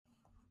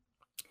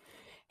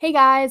Hey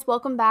guys,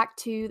 welcome back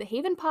to the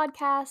Haven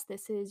Podcast.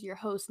 This is your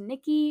host,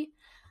 Nikki.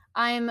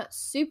 I'm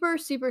super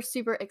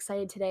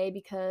excited today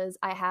because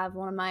I have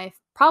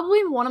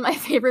probably one of my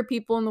favorite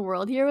people in the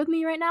world here with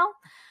me right now.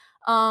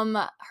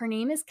 Her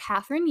name is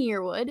Catherine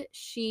Yearwood.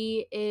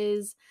 She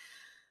is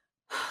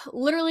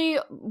literally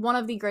one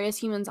of the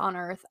greatest humans on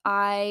earth.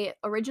 I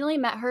originally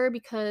met her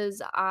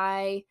because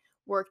I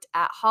worked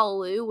at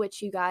Hallelujah,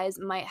 which you guys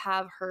might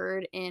have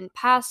heard in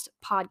past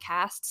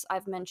podcasts.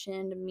 I've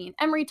mentioned me and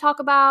Emery talk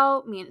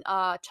about, me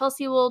and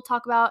Chelsea will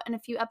talk about in a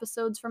few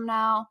episodes from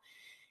now.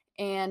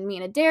 And me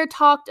and Adair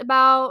talked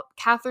about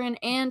Catherine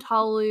and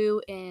Hallelujah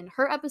in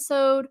her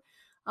episode.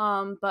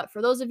 But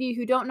for those of you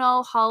who don't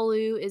know,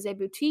 Hallelujah is a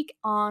boutique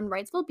on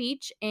Wrightsville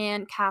Beach,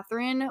 and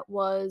Catherine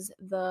was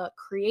the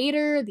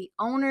creator, the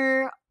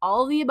owner,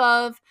 all of the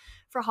above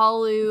for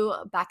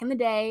Hallelujah back in the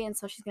day. And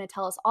so she's going to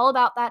tell us all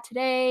about that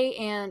today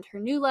and her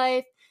new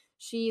life.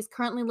 She's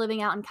currently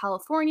living out in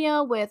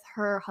California with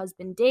her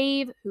husband,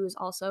 Dave, who is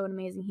also an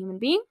amazing human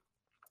being.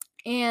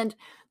 And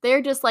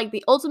they're just like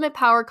the ultimate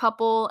power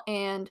couple,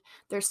 and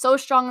they're so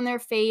strong in their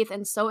faith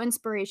and so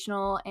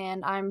inspirational.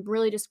 And I'm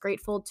really just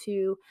grateful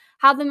to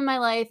have them in my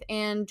life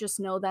and just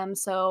know them.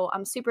 So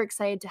I'm super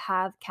excited to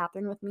have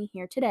Catherine with me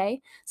here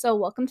today. So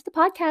welcome to the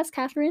podcast,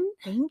 Catherine.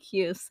 Thank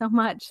you so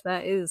much.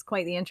 That is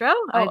quite the intro.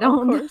 Oh, I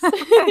don't of course.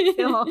 I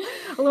feel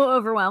a little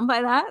overwhelmed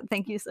by that.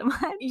 Thank you so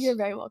much. You're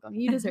very welcome.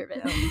 You deserve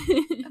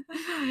it.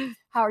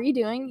 How are you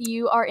doing?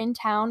 You are in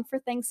town for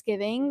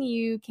Thanksgiving.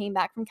 You came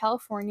back from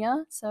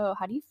California. So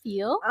how do you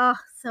feel? Oh,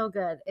 so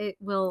good. It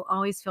will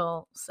always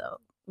feel so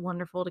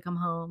wonderful to come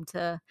home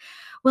to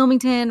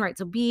Wilmington,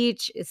 Wrightsville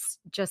Beach. It's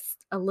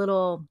just a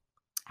little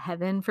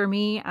heaven for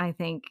me. I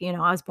think,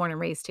 I was born and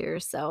raised here,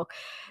 so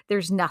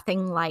there's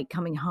nothing like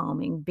coming home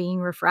and being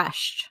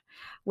refreshed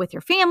with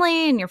your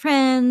family and your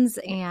friends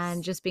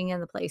and just being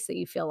in the place that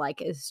you feel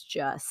like is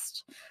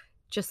just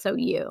so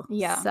you.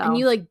 Yeah. So, And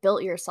you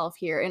built yourself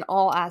here in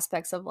all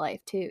aspects of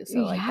life too.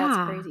 So that's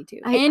yeah, crazy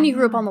too. I And you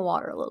grew up know. on the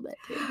water a little bit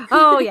too.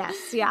 Oh,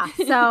 yes. Yeah.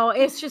 So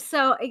it's just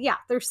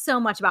there's so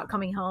much about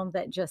coming home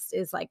that just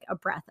is like a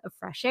breath of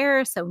fresh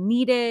air, so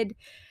needed.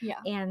 Yeah.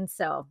 And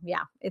so,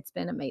 it's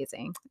been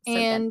amazing. So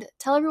And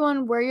tell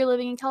everyone where you're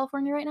living in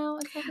California right now,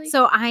 exactly.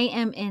 So I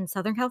am in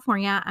Southern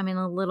California. I'm in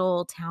a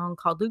little town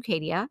called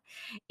Leucadia,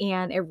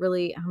 and it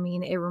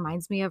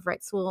reminds me of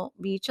Wrightsville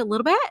Beach a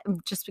little bit,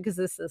 just because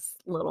this is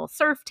little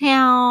surf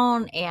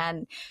town,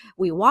 and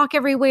we walk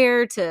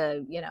everywhere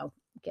to,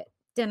 get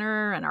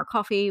dinner and our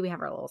coffee. We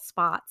have our little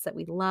spots that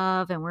we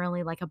love, and we're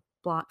only like a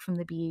block from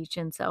the beach,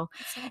 and so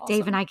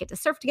Dave and I get to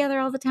surf together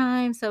all the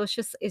time. So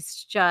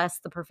it's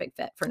just the perfect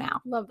fit for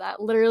now. Love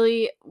that.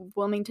 Literally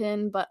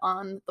Wilmington, but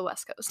on the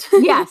West Coast.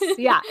 Yes,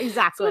 yeah, exactly.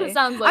 That's what it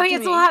sounds like. I mean,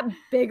 it's a lot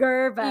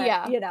bigger, but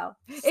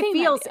Same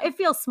idea. it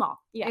feels small.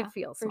 Yeah, it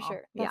feels for small.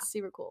 sure. That's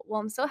super cool. Well,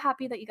 I'm so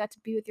happy that you got to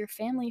be with your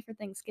family for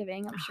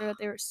Thanksgiving. I'm sure that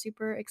they were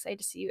super excited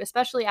to see you,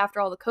 especially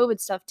after all the COVID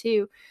stuff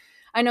too.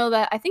 I know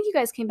that I think you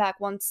guys came back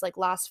once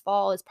last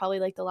fall is probably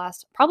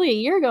probably a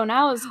year ago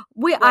now is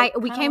we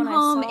came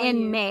home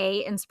in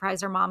May and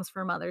surprised our moms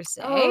for Mother's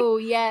Day. Oh,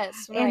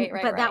 yes. Right.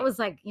 But that was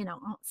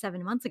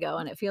 7 months ago,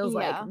 and it feels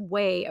like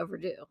way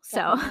overdue.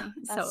 Definitely.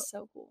 That's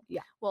so cool.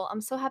 Yeah. Well,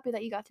 I'm so happy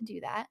that you got to do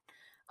that.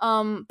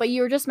 But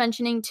you were just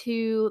mentioning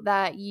too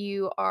that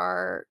you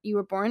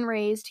were born and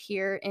raised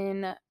here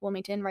in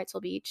Wilmington,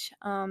 Wrightsville Beach.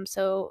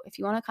 So if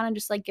you want to kind of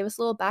just give us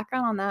a little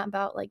background on that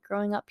about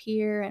growing up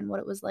here and what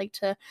it was like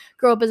to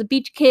grow up as a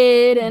beach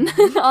kid and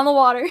on the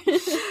water.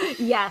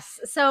 Yes.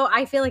 So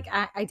I feel like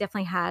I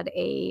definitely had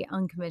a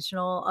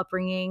unconventional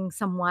upbringing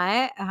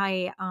somewhat.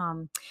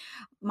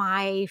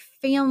 My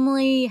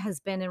family has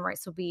been in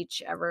Wrightsville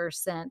Beach ever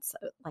since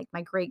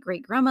my great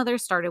grandmother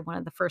started one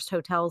of the first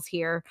hotels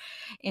here.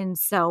 And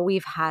so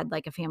we've had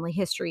a family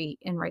history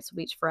in Wrightsville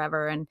Beach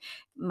forever. And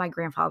my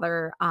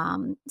grandfather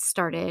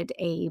started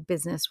a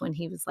business when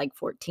he was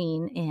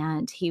 14,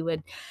 and he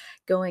would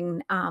go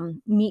and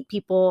meet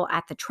people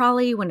at the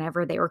trolley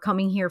whenever they were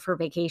coming here for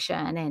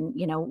vacation, and,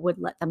 would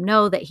let them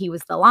know that he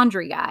was the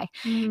laundry guy.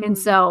 And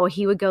so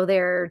he would go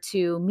there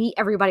to meet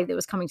everybody that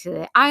was coming to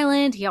the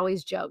island. He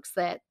always jokes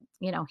that,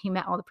 he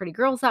met all the pretty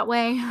girls that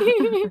way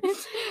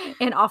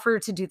and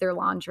offered to do their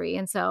laundry.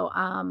 And so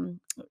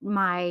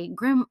my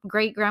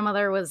great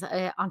grandmother was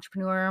an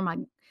entrepreneur,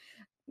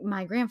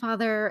 my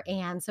grandfather.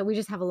 And so we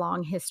just have a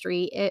long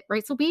history at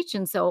Wrightsville Beach.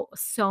 And so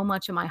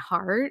much of my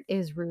heart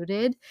is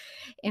rooted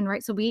in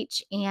Wrightsville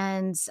Beach.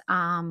 And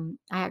I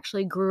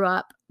actually grew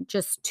up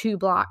just 2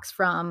 blocks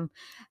from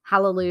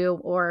Hallelujah,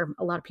 or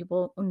a lot of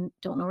people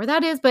don't know where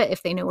that is, but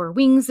if they know where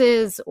Wings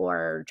is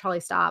or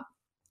Trolley Stop,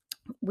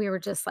 we were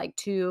just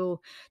 2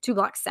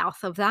 blocks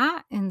south of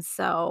that. And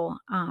so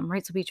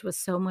Wrightsville Beach was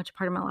so much a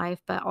part of my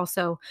life, but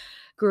also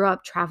grew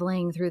up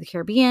traveling through the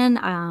Caribbean.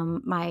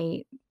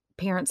 My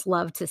parents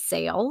loved to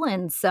sail,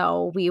 and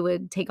so we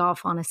would take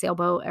off on a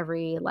sailboat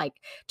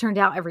turned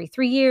out every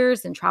 3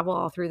 years and travel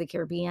all through the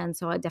Caribbean.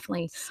 So I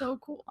definitely So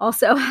cool.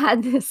 also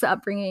had this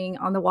upbringing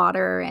on the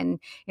water and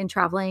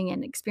traveling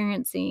and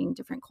experiencing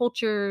different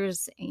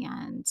cultures.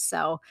 And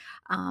so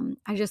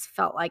I just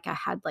felt like I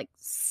had like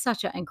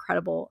such an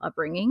incredible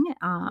upbringing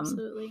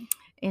Absolutely.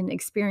 and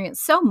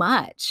experienced so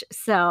much.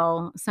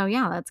 So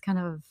yeah, that's kind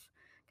of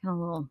a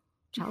little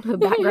childhood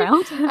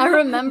background. I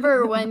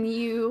remember when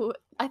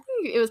I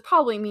think it was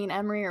probably me and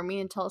Emery or me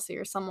and Tulsi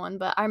or someone,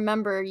 but I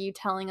remember you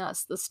telling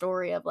us the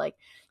story of like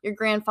your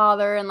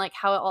grandfather and like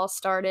how it all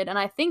started. And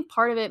I think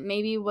part of it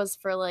maybe was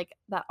for like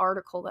that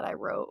article that I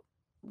wrote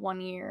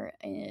one year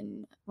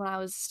when I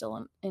was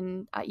still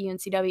in at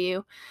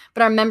UNCW.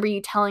 But I remember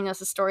you telling us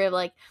a story of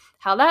like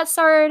how that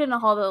started and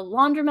how the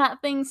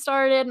laundromat thing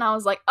started. And I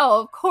was like, oh,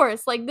 of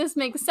course, like this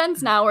makes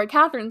sense now where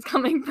Catherine's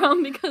coming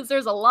from because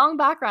there's a long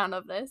background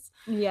of this.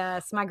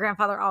 Yes, my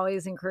grandfather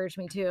always encouraged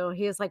me too.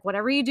 He was like,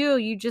 whatever you do,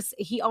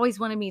 he always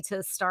wanted me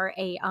to start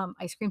a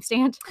ice cream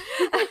stand.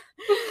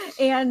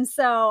 And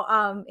so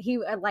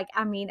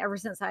ever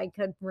since I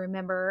could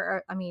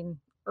remember,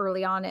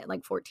 early on at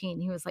like 14,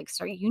 he was like,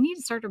 you need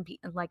to start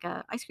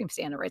a ice cream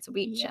stand at Wrightsville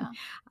Beach. Yeah.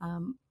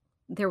 And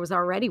there was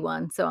already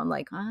one. So I'm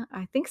like,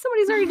 I think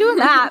somebody's already doing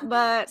that,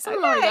 but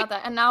Someone already got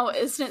that. And now,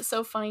 isn't it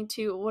so funny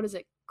too? What is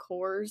it?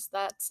 Coors,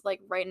 that's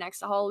like right next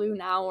to Honolulu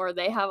now, or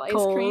they have ice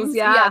Kohl's, creams.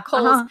 yeah.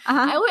 Kohl's.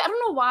 Uh-huh. I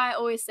don't know why I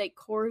always say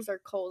Coors or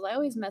Kohl's. I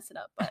always mess it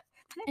up. But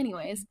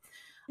anyways,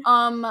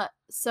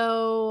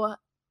 so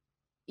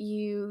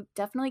you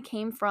definitely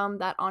came from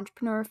that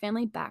entrepreneur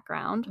family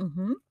background.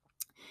 Mm-hmm.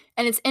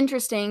 And it's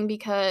interesting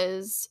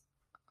because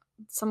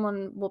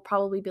someone will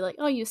probably be like,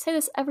 oh, you say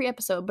this every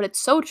episode, but it's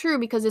so true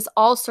because this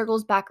all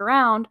circles back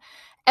around.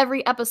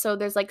 Every episode,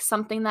 there's like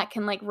something that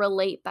can like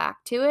relate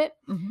back to it.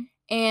 Mm-hmm.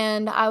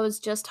 And I was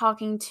just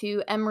talking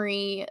to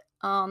Emery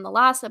on the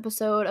last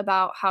episode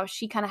about how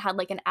she kind of had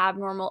like an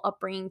abnormal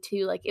upbringing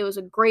too. Like it was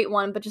a great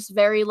one, but just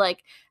very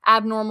like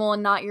abnormal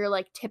and not your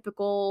like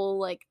typical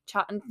like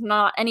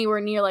not anywhere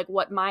near like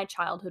what my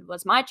childhood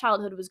was. My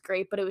childhood was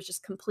great, but it was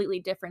just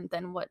completely different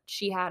than what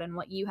she had and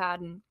what you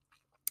had. And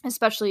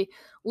especially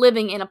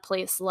living in a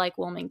place like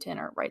Wilmington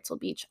or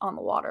Wrightsville Beach on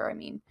the water. I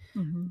mean,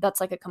 Mm-hmm. that's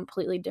like a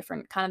completely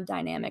different kind of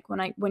dynamic.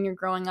 When you're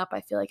growing up,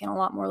 I feel like in a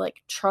lot more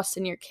like trust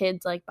in your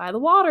kids, like by the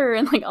water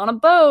and like on a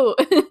boat,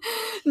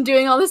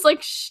 doing all this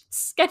like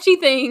sketchy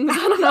things. I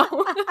don't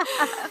know,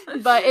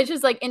 but it's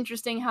just like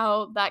interesting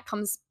how that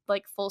comes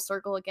like full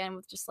circle again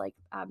with just like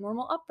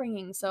abnormal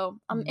upbringing. So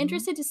I'm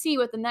interested to see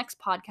with the next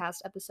podcast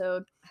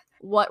episode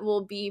what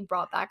will be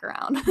brought back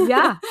around.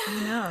 Yeah,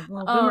 I know,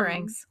 little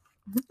boomerangs.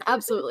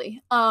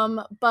 Absolutely.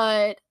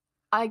 But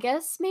I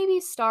guess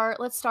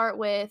let's start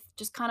with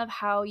just kind of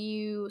how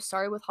you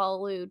started with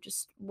Honolulu,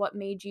 just what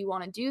made you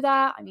want to do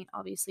that. I mean,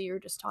 obviously you're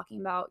just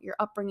talking about your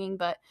upbringing,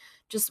 but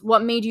just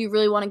what made you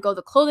really want to go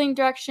the clothing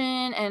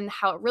direction and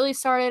how it really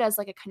started as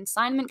like a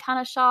consignment kind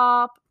of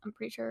shop. I'm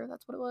pretty sure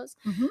that's what it was.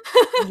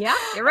 Mm-hmm. Yeah,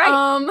 you're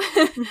right.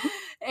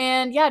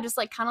 And yeah, just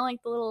like kind of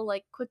like the little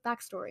like quick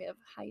backstory of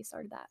how you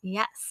started that.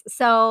 Yes.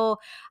 So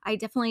I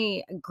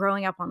definitely,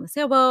 growing up on the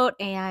sailboat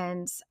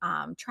and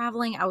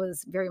traveling, I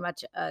was very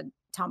much a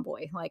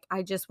tomboy. Like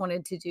I just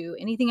wanted to do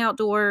anything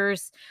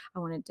outdoors. I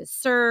wanted to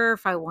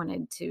surf. I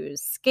wanted to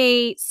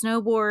skate,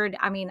 snowboard.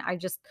 I mean, I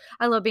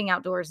love being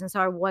outdoors. And so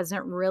I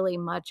wasn't really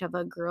much of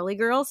a girly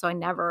girl. So I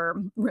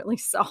never really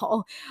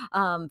saw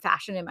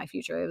fashion in my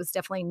future. It was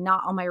definitely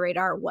not on my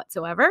radar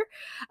whatsoever.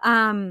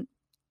 So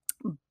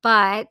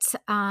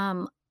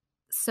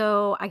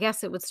I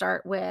guess it would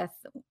start with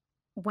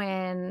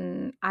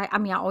when I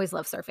always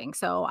loved surfing.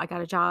 So I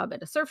got a job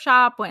at a surf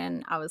shop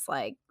when I was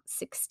like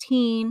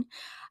 16.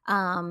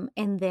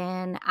 And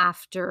then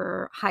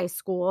after high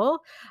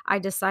school, I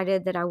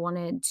decided that I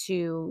wanted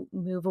to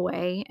move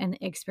away and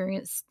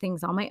experience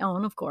things on my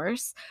own, of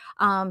course.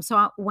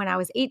 When I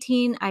was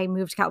 18, I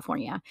moved to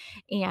California,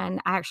 and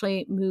I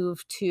actually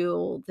moved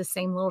to the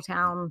same little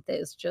town that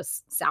is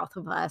just south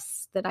of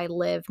us that I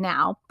live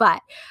now.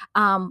 But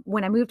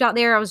when I moved out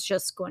there, I was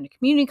just going to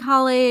community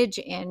college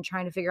and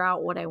trying to figure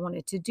out what I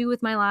wanted to do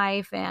with my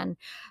life. And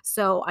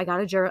so I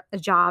got a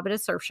job at a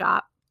surf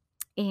shop.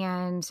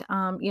 And,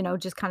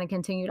 just kind of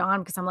continued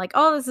on because I'm like,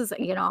 oh, this is,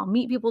 I'll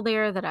meet people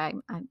there that I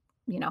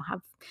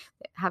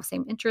have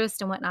same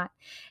interest and whatnot.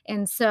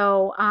 And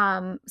so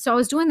I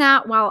was doing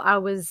that while I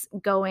was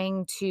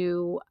going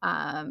to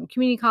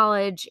community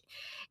college.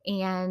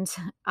 And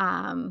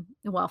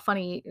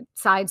funny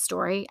side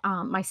story,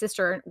 my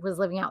sister was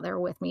living out there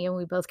with me, and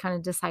we both kind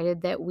of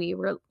decided that we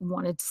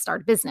wanted to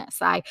start a business.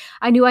 I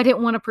knew I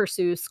didn't want to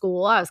pursue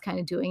school. I was kind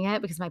of doing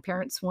it because my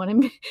parents wanted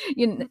me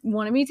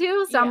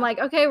to. So I'm like,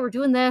 okay, we're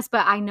doing this,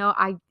 but I know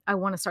I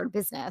want to start a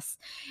business.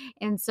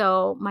 And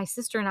so my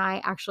sister and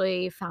I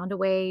actually found a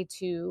way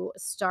to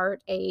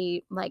start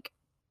a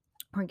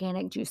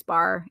organic juice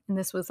bar. And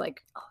this was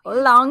like Oh, a yes,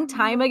 I long remember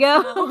time this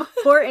ago now.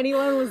 before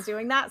anyone was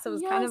doing that. So it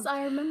was kind Yes, of,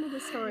 I remember the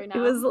story it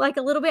was now. like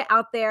a little bit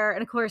out there.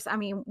 And of course, I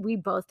mean, we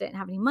both didn't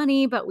have any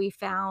money, but we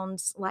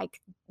found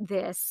like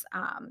this,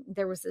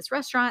 there was this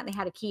restaurant, they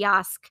had a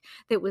kiosk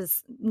that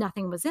was,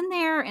 nothing was in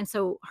there. And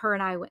so her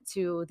and I went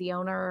to the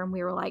owner and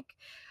we were like,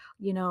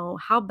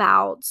 how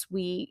about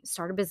we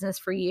start a business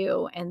for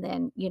you and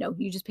then,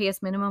 you just pay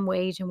us minimum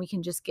wage and we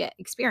can just get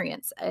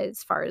experience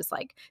as far as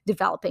like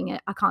developing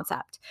a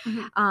concept.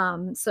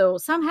 Mhm. So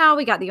somehow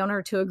we got the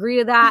owner to agree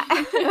to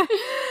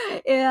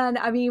that. And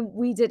I mean,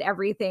 we did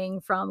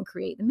everything from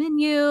create the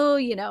menu,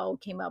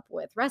 came up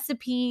with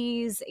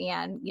recipes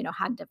and,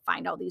 had to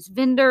find all these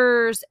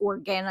vendors.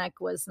 Organic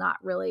was not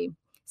really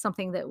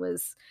something that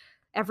was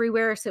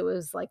everywhere. So it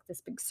was like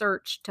this big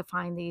search to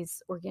find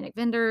these organic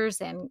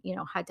vendors and,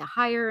 had to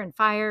hire and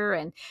fire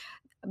and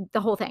the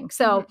whole thing.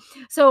 So,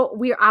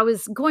 Mhm. I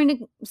was going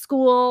to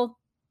school,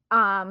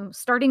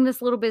 starting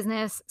this little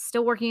business,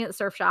 still working at the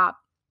surf shop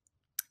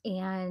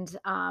and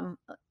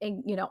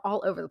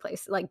all over the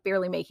place, like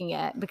barely making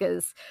it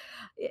because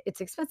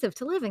it's expensive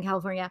to live in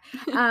California.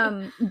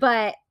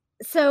 But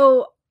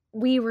so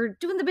we were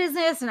doing the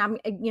business and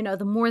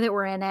the more that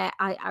we're in it,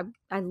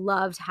 I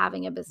loved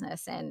having a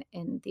business and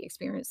the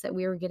experience that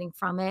we were getting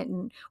from it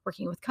and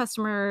working with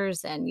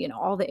customers and,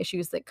 all the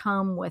issues that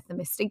come with the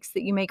mistakes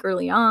that you make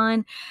early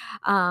on.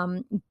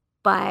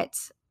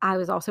 But I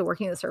was also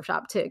working at the surf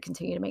shop to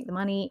continue to make the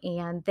money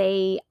and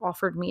they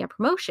offered me a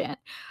promotion.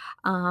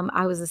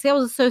 I was a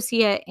sales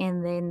associate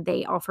and then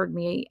they offered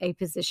me a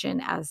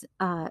position as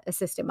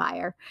assistant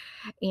buyer.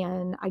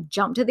 And I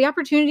jumped at the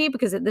opportunity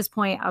because at this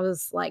point I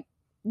was like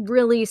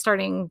really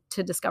starting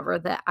to discover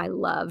that I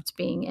loved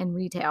being in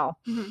retail.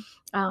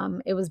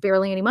 Mhm. It was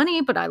barely any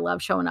money, but I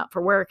loved showing up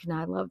for work and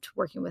I loved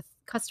working with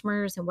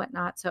customers and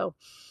whatnot. So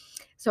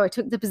I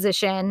took the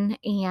position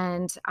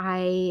and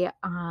I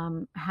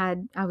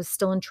was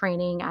still in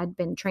training. I'd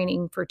been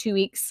training for 2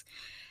 weeks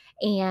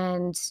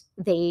and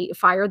they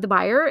fired the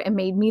buyer and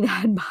made me the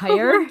head Oh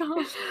buyer. my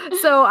gosh.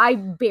 So I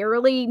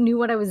barely knew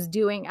what I was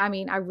doing. I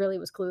mean, I really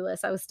was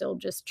clueless. I was still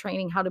just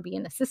training how to be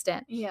an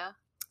assistant. Yeah.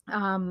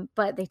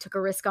 But they took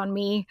a risk on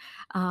me,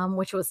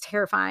 which was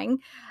terrifying.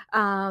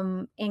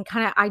 And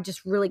kind of, I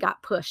just really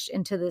got pushed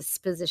into this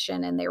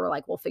position and they were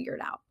like, we'll figure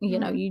it out.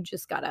 Mhm. You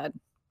just got to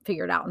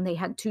figure it out. And they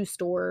had 2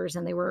 stores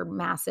and they were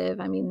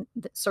massive. I mean,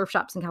 the surf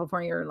shops in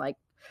California are like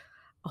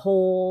a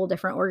whole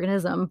different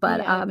organism. But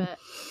Yeah, I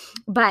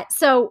bet.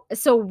 so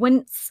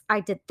once I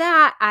did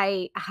that,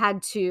 I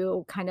had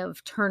to kind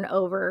of turn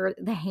over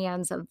the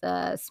hands of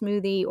the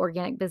smoothie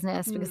organic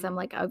business because Mm. I'm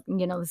like,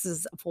 this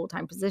is a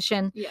full-time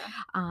position. Yeah.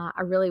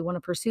 I really want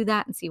to pursue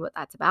that and see what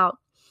that's about.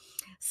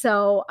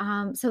 So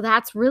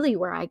that's really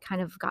where I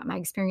kind of got my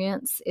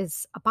experience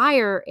is a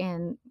buyer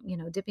and,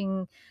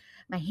 dipping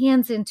my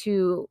hands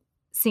into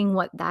seeing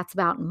what that's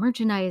about in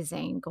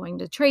merchandising, going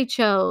to trade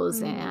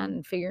shows Mm.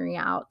 and figuring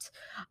out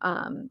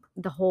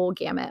the whole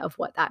gamut of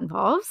what that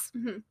involves.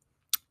 Mhm.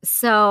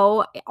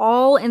 So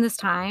all in this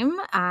time,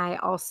 I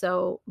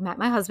also met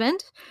my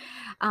husband,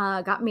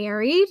 got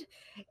married,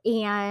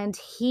 and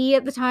he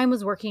at the time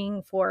was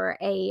working for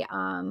a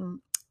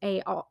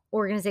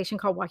organization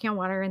called Walking on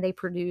Water, and they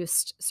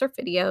produced surf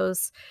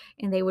videos,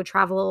 and they would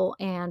travel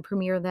and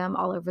premiere them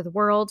all over the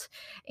world.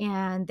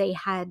 And they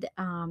had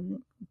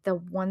the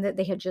one that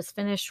they had just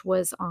finished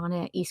was on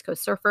an East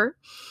Coast surfer,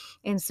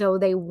 and so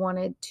they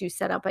wanted to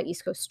set up an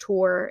East Coast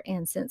tour.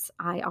 And since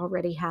I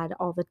already had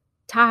all the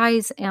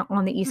ties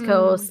on the East Mm.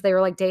 Coast, they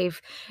were like,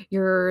 Dave,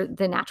 you're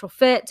the natural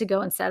fit to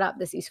go and set up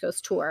this East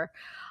Coast tour.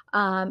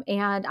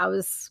 And I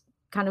was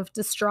kind of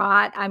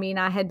distraught. I mean,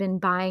 I had been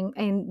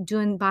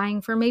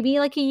buying for maybe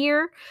like a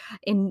year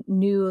and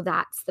knew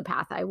that's the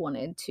path I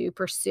wanted to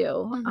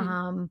pursue.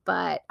 Mhm.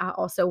 But I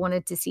also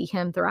wanted to see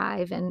him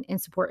thrive and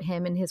support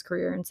him in his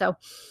career. And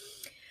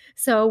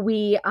so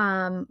we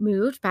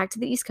moved back to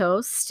the East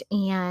Coast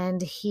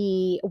and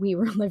we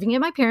were living at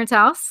my parents'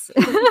 house.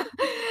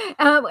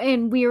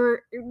 And we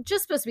were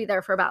just supposed to be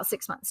there for about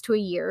 6 months to a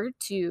year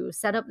to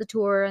set up the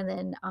tour and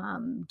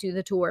then do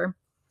the tour.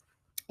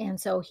 And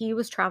so he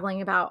was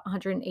traveling about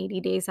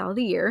 180 days out of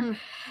the year. Mm.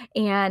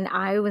 And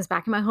I was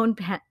back in my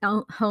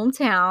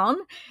hometown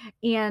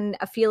and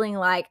feeling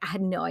like I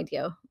had no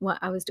idea what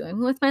I was doing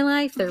with my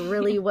life. There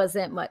really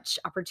wasn't much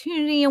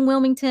opportunity in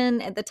Wilmington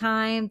at the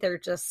time. There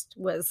just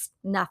was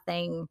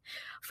nothing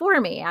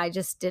for me. I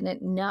just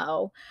didn't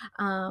know.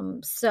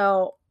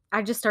 So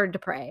I just started to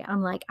pray.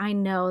 I'm like, I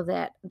know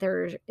that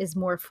there is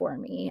more for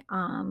me.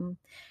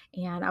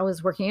 And I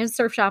was working in a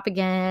surf shop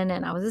again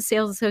and I was a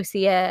sales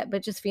associate,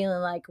 but just feeling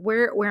like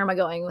where am I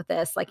going with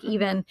this? Like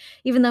Mhm.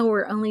 even though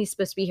we're only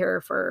supposed to be here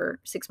for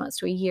 6 months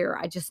to a year,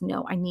 I just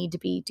know I need to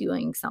be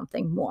doing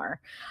something more.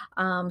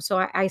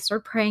 So I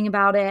started praying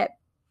about it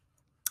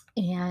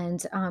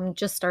and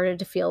just started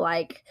to feel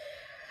like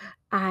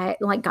I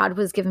like God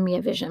was giving me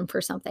a vision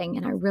for something,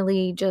 and I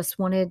really just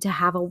wanted to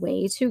have a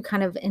way to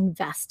kind of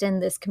invest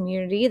in this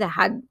community that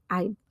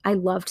I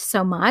loved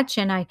so much,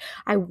 and I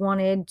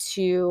wanted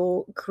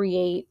to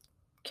create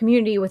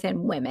community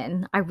within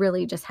women. I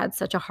really just had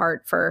such a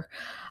heart for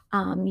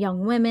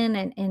young women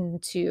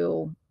and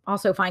to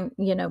also find,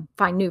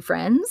 find new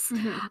friends.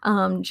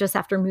 Mhm. Just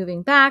after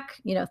moving back,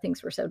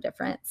 things were so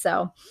different.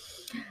 So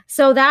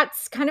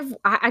that's kind of,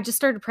 I just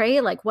started to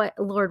pray, like,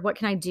 Lord, what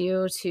can I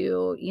do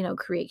to,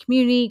 create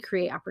community,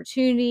 create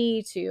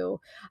opportunity, to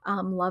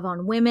love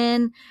on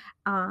women.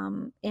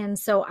 And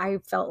so I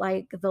felt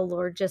like the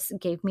Lord just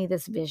gave me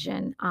this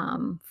vision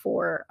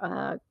for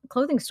a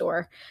clothing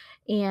store.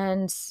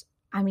 And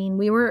I mean,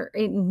 we were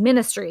in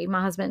ministry.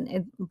 My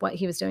husband, what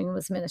he was doing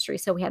was ministry.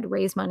 So we had to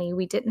raise money.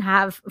 We didn't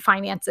have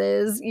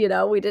finances,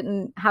 we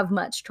didn't have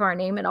much to our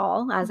name at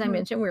all. As I Mhm.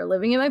 mentioned, we were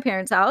living in my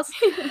parents' house.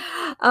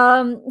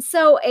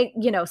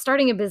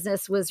 Starting a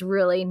business was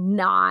really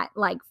not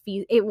like,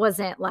 it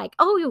wasn't like,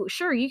 oh,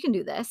 sure, you can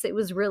do this. It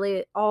was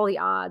really, all the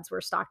odds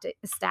were stacked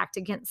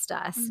against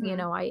us.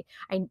 Mhm.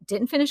 I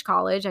didn't finish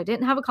college. I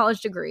didn't have a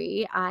college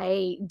degree.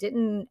 I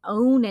didn't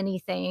own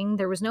anything.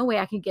 There was no way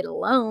I could get a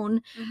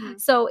loan. Mhm.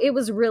 So it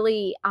was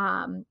really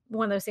one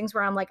of those things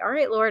where I'm like, all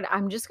right, Lord,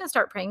 I'm just going to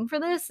start praying for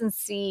this and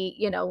see,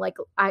 like,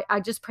 I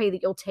just pray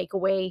that you'll take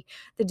away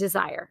the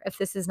desire if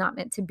this is not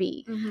meant to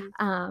be. Mhm.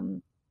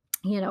 Um,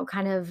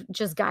 kind of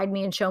just guide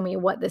me and show me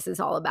what this is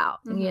all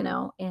about,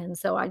 Mhm. And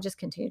so I just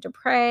continued to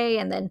pray.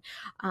 And then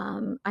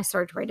I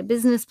started to write a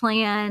business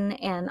plan.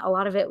 And a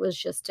lot of it was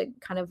just to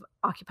kind of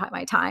occupy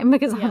my time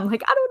because I'm Yeah.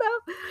 like, I don't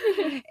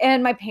know.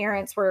 And my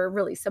parents were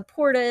really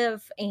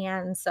supportive.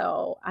 And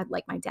so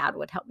my dad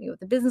would help me with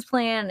the business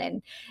plan,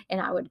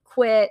 and I would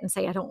quit and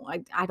say, I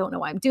don't know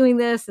why I'm doing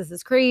this. This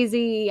is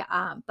crazy.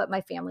 But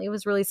my family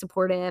was really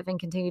supportive and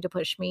continued to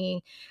push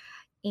me.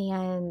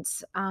 And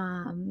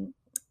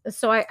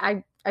so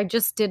I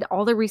just did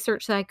all the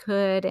research that I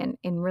could, and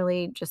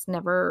really just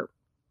never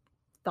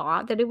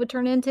thought that it would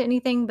turn into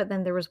anything. But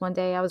then there was one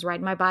day I was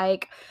riding my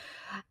bike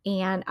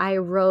and I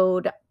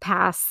rode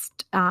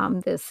past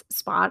this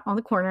spot on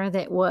the corner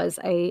that was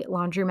a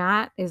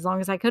laundromat as long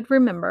as I could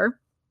remember.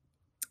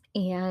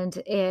 And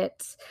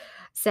it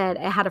said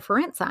it had a for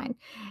rent sign.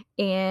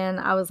 And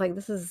I was like,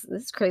 this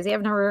is crazy.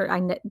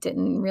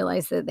 Didn't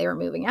realize that they were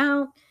moving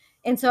out.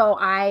 And so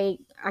I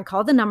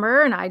called the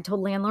number and I told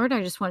landlord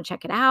I just want to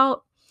check it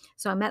out.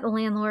 So I met the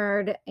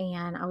landlord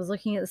and I was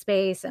looking at the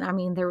space, and I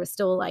mean, there was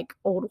still like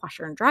old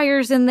washer and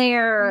dryers in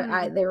there.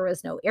 Mm. There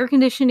was no air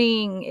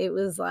conditioning. It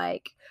was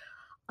like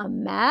a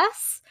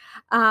mess.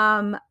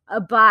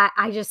 But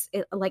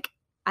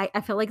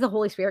I felt like the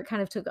Holy Spirit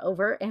kind of took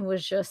over and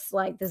was just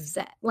like, this is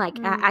it. Like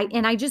Mm.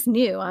 and I just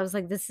knew. I was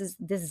like, this is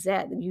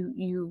it.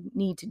 You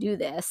need to do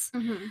this.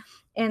 Mhm.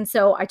 And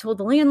so I told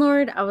the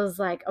landlord, I was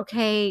like,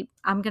 okay,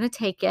 I'm gonna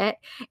take it.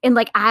 And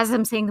like as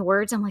I'm saying the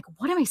words, I'm like,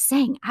 what am I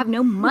saying? I have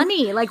no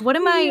money. Like, Yeah. what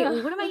am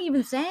I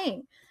even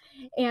saying?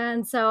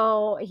 And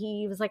so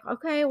he was like,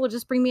 okay, well,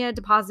 just bring me a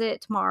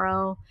deposit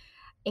tomorrow.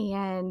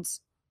 And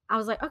I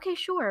was like, okay,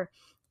 sure.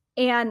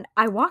 And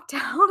I walked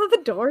out of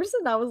the doors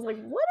and I was like,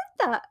 "What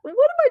is that? What am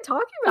I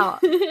talking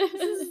about?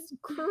 This is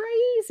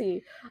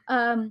crazy."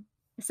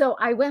 So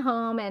I went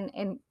home,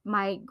 and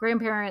my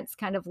grandparents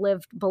kind of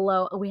lived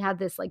below. We had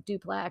this like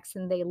duplex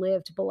and they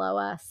lived below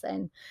us.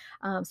 And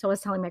so I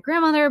was telling my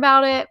grandmother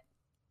about it.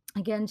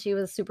 Again, she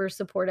was super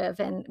supportive,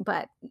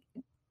 but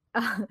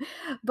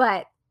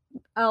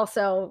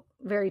also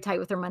very tight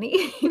with their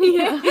money.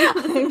 Yeah.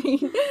 I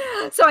mean,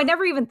 so I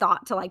never even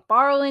thought to like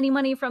borrow any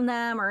money from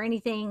them or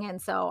anything.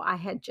 And so I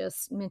had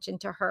just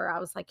mentioned to her, I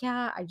was like,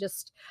 yeah,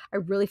 I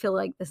really feel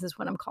like this is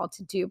what I'm called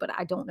to do, but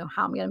I don't know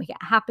how I'm going to make it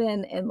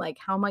happen. And like,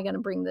 how am I going to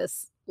bring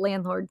this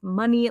landlord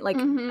money? Like,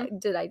 Mhm.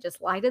 did I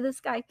just lie to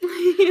this guy?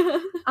 Yeah.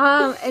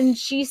 And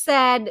she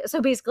said, so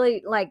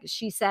basically, like,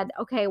 she said,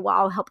 okay, well,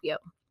 I'll help you.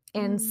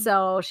 And Mm.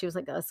 so she was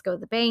like, let's go to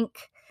the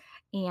bank.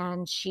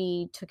 And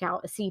she took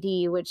out a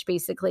CD, which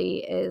basically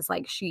is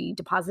like she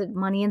deposited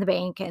money in the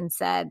bank and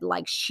said,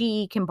 like,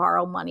 she can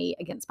borrow money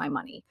against my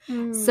money.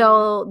 Mm.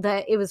 So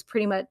that it was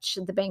pretty much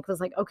the bank was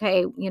like,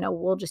 okay,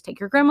 we'll just take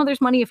your grandmother's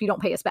money if you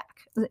don't pay us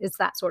back. It's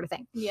that sort of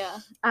thing. Yeah.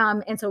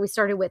 And so we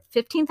started with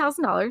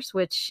 $15,000,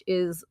 which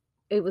is,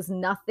 it was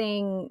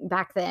nothing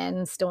back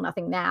then, still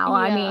nothing now.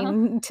 I Yeah.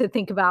 mean, to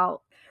think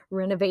about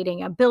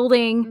renovating a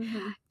building,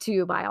 Mhm.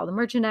 to buy all the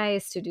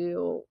merchandise, to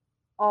do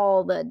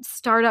all the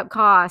startup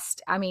cost.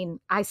 I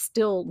mean, I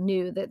still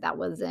knew that that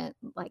wasn't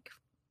like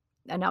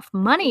enough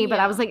money, but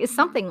I was Yeah. like, it's Mhm.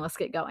 something, let's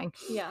get going.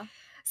 Yeah.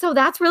 So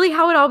that's really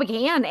how it all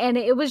began. And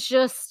it was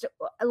just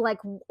like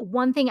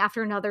one thing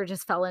after another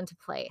just fell into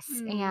place.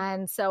 Mm.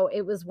 And so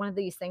it was one of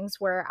these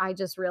things where I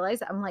just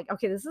realized, I'm like,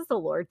 okay, this is the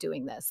Lord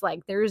doing this.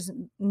 Like, there's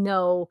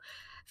no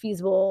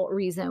feasible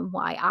reason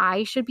why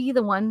I should be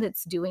the one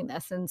that's doing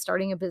this and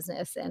starting a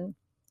business.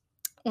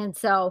 And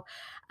so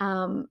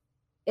um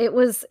it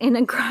was an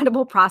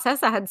incredible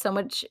process. I had so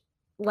much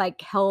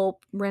like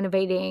help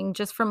renovating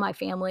just from my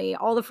family.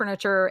 All the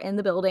furniture in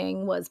the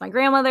building was my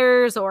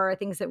grandmother's or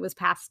things that was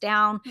passed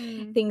down,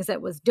 Mm. things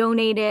that was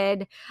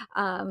donated.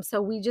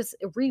 So we just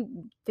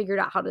figured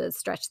out how to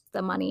stretch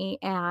the money.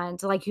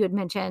 And like you had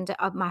mentioned,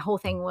 my whole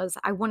thing was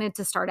I wanted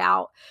to start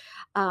out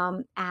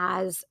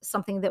as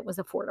something that was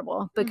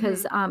affordable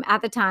because Mhm.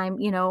 at the time,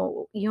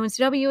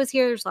 UNCW was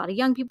here. There's a lot of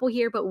young people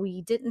here, but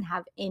we didn't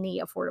have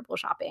any affordable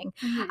shopping.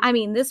 Mhm. I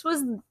mean, this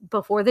was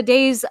before the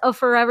days of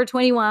Forever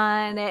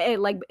 21.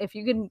 Like, if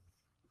you can,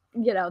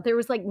 there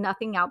was like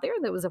nothing out there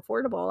that was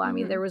affordable. I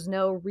mean, there Mhm. was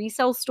no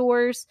resale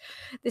stores.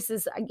 This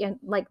is again,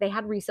 like they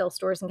had resale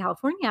stores in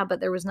California, but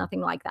there was nothing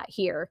like that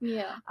here.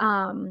 Yeah.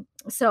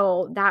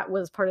 So that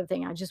was part of the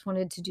thing. I just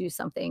wanted to do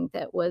something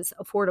that was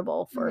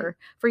affordable Mhm.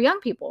 for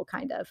young people,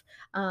 kind of.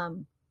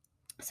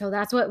 So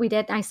that's what we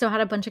did. I still had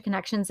a bunch of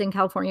connections in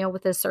California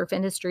with the surf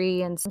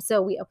industry. And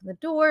so we opened the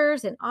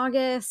doors in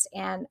August,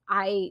 and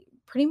I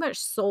pretty much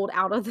sold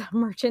out of the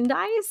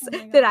merchandise Oh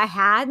my that I gosh.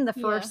 had in the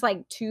Yeah. first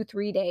like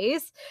 2-3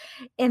 days.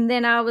 And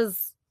then I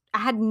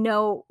had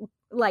no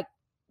like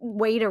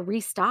way to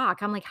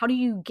restock. I'm like, how do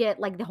you get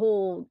like the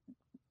whole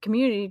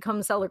community to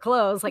come sell their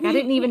clothes? Like, I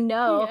didn't even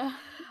know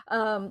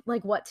Yeah.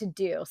 like what to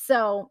do.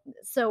 So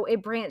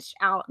it branched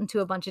out into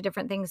a bunch of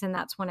different things. And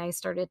that's when I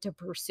started to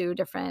pursue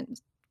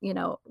different, you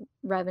know,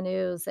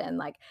 revenues and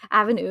like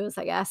avenues,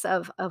 I guess,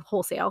 of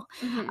wholesale.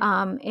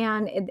 Mhm.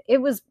 And it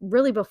was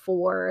really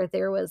before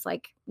there was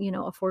like,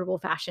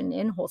 affordable fashion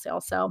in wholesale.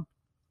 So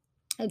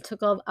it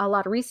took a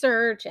lot of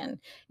research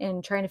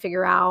and trying to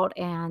figure out.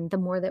 And the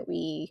more that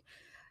we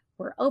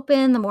were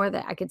open, the more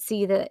that I could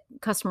see that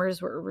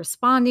customers were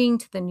responding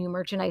to the new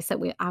merchandise that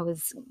I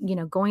was,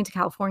 going to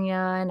California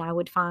and I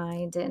would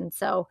find. And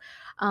so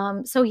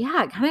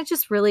yeah, it kind of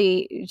just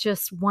really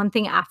just one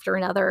thing after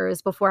another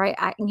is before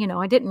I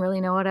didn't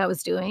really know what I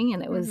was doing.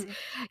 And it was,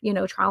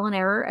 Mhm. trial and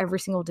error every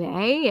single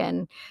day.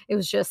 And it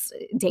was just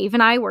Dave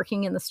and I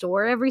working in the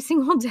store every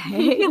single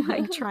day,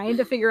 like trying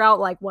to figure out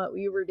like what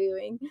we were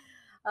doing.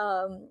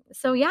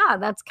 So yeah,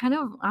 that's kind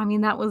of, I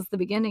mean, that was the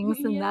beginnings,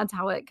 and Yeah. that's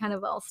how it kind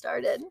of all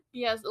started.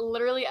 Yes,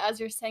 literally as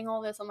you're saying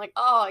all this, I'm like,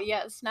 "Oh,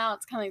 yes, now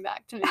it's coming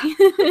back to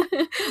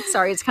me."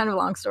 Sorry, it's kind of a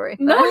long story,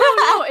 No, but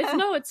no,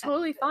 no, it's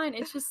totally fine.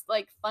 It's just,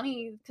 like,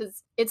 funny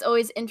because it's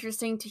always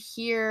interesting to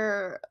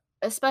hear,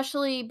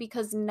 especially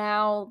because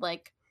now,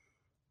 like,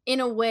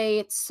 in a way,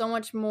 it's so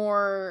much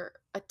more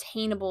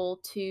attainable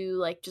to,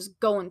 like, just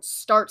go and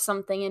start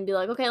something and be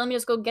like, "Okay, let me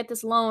just go get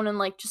this loan and,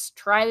 like, just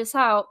try this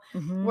out."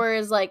 Mhm.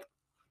 Whereas, like,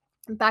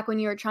 back when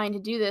you were trying to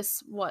do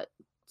this, what,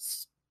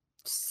 s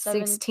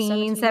 16,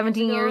 17 years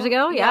 17 years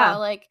ago? ago, Yeah, yeah.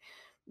 like,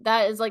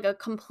 that is, like, a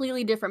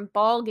completely different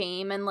ball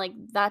game, and, like,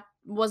 that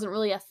wasn't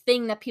really a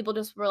thing that people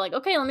just were like,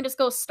 "Okay, let me just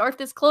go start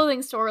this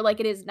clothing store," like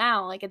it is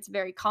now, like, it's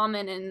very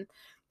common, and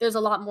there's a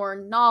lot more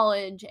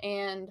knowledge,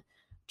 and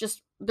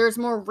just there's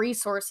more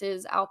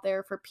resources out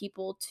there for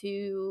people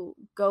to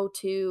go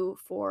to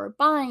for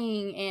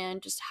buying,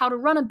 and just how to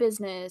run a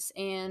business,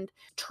 and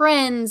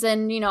trends,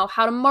 and,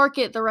 how to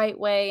market the right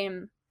way,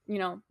 and, you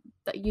know,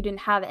 that you didn't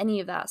have any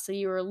of that, so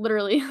you were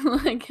literally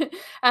like,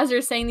 as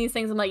you're saying these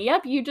things, I'm like,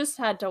 "Yep, you just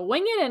had to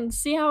wing it and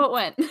see how it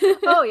went."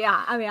 Oh,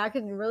 yeah. I mean, I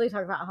could really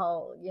talk about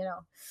how,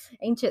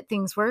 ancient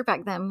things were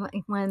back then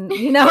when,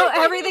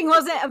 everything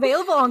wasn't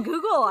available on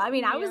Google. I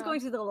mean, I was Yeah. going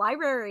to the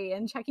library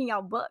and checking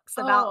out books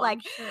Oh, about I'm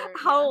like sure, yeah.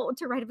 how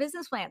to write a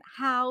business plan,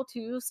 how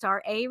to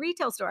start a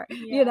retail store.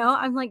 Yeah,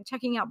 I'm like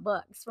checking out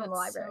books from the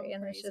that's library, so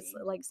and it's just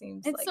crazy. like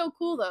seems It's like so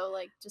cool though,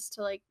 like, just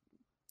to, like,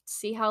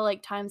 see how,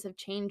 like, times have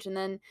changed, and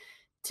then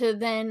to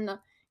then,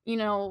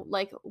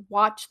 like,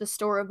 watch the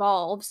store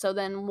evolve, so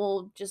then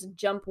we'll just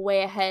jump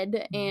way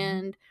ahead, Mhm.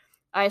 and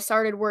I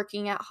started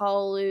working at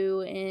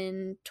Honolulu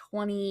in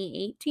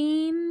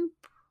 2018,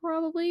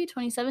 probably,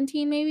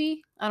 2017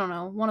 maybe? I don't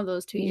know, one of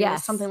those 2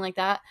 years, something Yes. like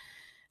that,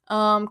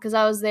 because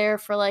I was there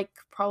for, like,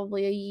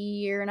 probably a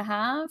year and a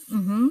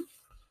Mhm.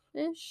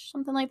 half-ish,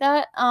 something like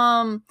that,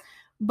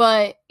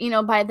 but,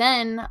 by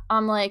then,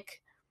 I'm, like,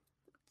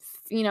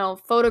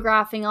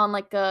 photographing on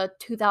like a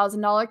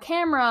 $2,000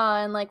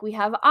 camera, and like we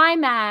have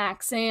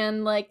IMAX,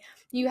 and like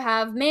you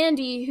have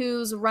Mandy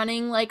who's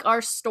running like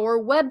our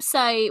store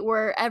website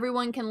where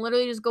everyone can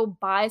literally just go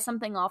buy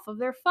something off of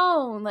their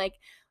phone, like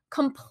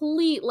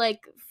complete like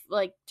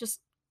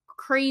just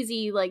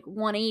crazy like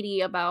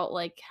 180 about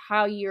like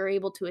how you're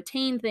able to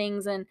attain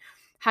things, and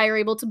how you're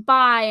able to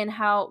buy, and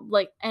how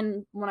like,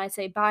 and when I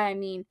say buy, I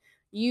mean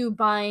you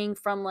buying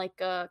from like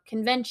a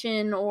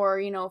convention,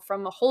 or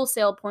from a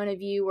wholesale point of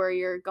view where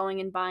you're going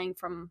and buying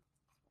from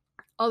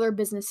other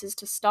businesses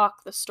to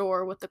stock the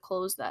store with the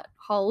clothes that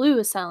Halu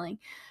is selling.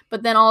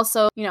 But then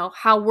also,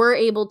 how we're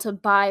able to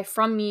buy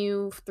from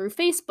you through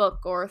Facebook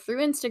or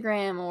through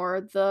Instagram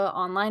or the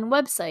online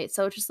website.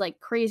 So it's just like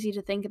crazy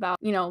to think about,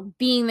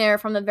 being there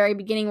from the very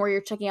beginning where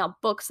you're checking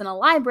out books in a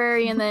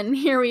library, and then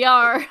here we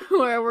are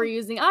where we're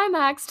using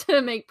IMAX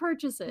to make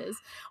purchases,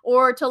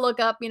 or to look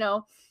up,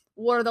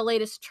 what are the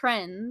latest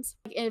trends.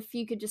 If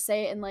you could just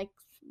say it in like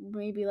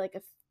maybe like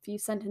a few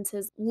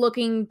sentences,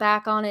 looking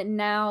back on it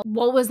now,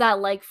 what was that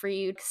like for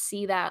you to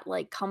see that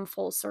like come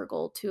full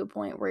circle to a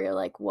point where you're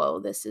like, whoa,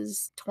 this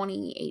is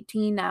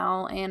 2018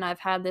 now, and I've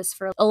had this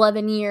for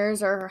 11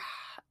 years, or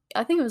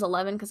I think it was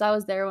 11 because I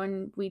was there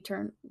when we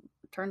turned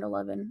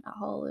 11 at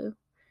Honolulu.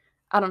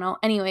 I don't know.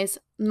 Anyways,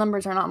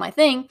 numbers are not my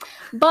thing.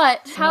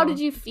 But how did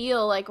Oh. you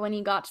feel like when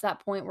you got to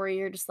that point where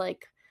you're just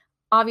like,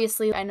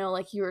 obviously, I know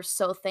like you were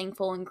so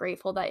thankful and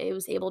grateful that it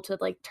was able to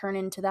like turn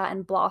into that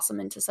and blossom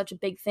into such a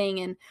big thing.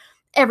 And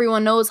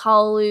everyone knows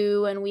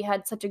Hallelujah, and we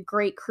had such a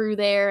great crew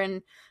there.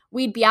 And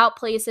we'd be out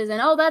places,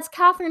 and oh, that's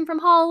Catherine from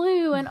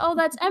Hallelujah, and oh,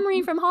 that's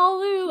Emery from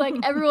Hallelujah. Like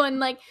everyone,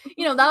 like,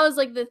 that was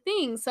like the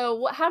thing.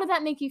 So, how did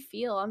that make you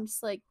feel? I'm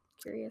just like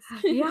curious.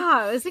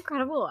 Yeah, it was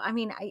incredible. I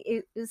mean,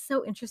 it was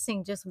so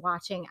interesting just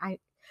watching.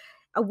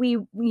 We,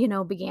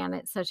 began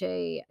at such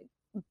a,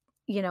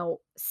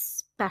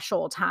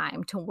 special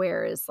time to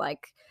where is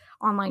like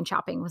online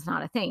shopping was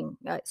not a thing.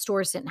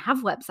 Stores didn't have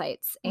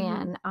websites,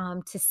 Mhm.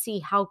 and to see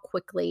how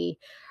quickly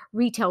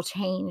retail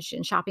changed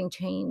and shopping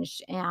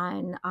changed,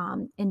 and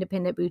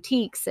independent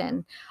boutiques,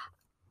 and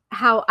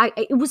how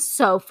it was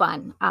so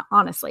fun,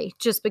 honestly,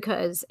 just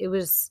because it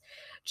was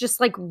just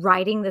like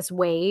riding this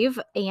wave,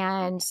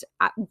 and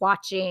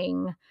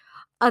watching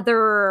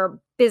other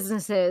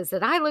businesses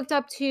that I looked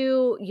up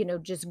to,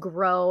 just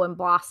grow and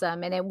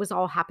blossom. And it was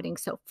all happening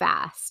so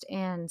fast.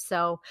 And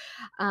so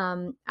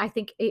I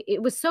think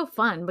it was so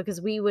fun because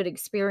we would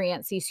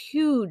experience these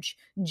huge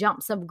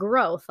jumps of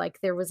growth. Like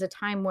there was a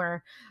time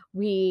where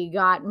we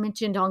got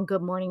mentioned on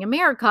Good Morning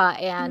America,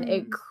 and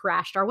it Mm.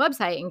 crashed our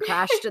website and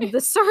crashed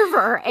the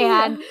server.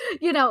 Yeah. And,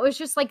 it was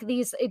just like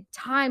these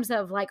times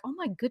of like, oh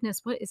my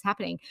goodness, what is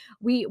happening?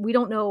 We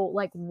don't know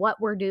like what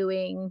we're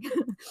doing.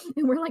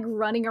 And we're like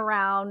running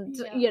around,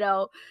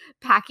 Yeah.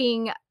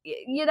 packing,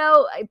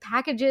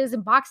 packages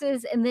and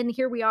boxes. And then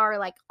here we are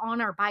like on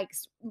our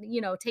bikes,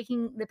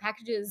 taking the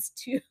packages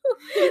to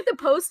the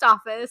post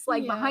office.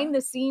 Like Yeah. behind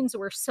the scenes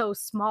were so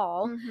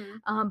small,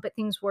 Mhm. but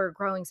things were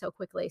growing so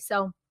quickly.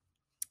 So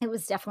it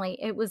was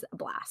a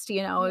blast.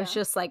 It was Yeah.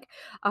 just like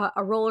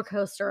a roller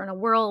coaster and a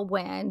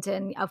whirlwind.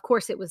 And of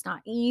course, it was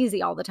not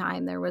easy all the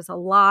time. There was a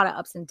lot of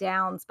ups and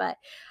downs, but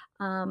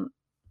um,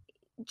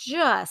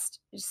 just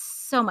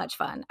so much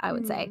fun, I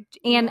would say.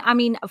 Mm. And Yeah. I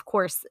mean, of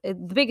course, the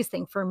biggest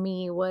thing for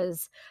me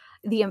was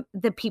the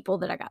people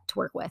that I got to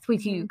work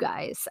with you Mhm.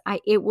 guys.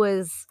 It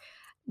was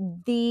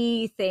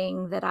the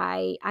thing that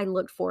I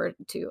looked forward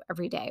to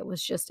every day,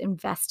 was just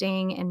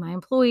investing in my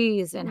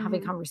employees and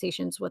having Mhm.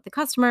 conversations with the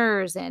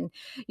customers, and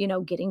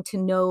getting to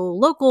know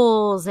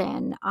locals.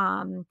 And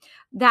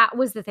that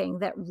was the thing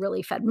that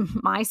really fed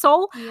my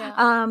soul,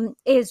 Yeah.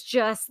 is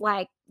just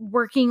like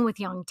working with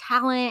young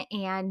talent,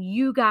 and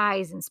you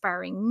guys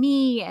inspiring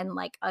me, and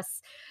like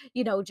us,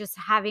 just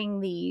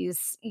having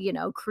these,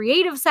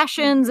 creative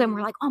sessions. And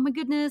we're Mhm. like, oh my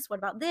goodness, what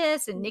about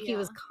this? And Nikki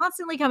was Yeah.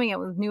 constantly coming up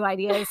with new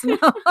ideas. And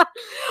I'm like,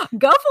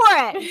 go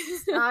for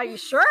it.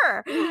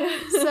 Sure. Yeah.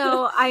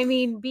 So, I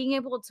mean, being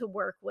able to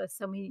work with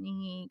so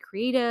many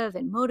creative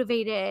and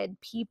motivated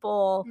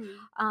people,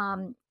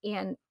 Mm.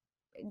 and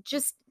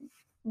just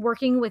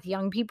working with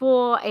young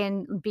people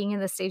and being in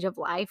the stage of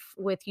life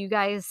with you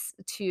guys,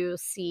 to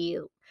see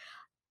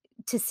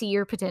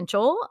your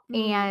potential,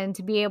 Mhm. and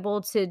to be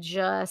able to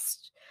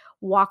just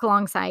walk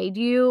alongside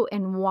you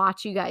and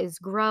watch you guys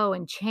grow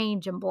and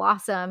change and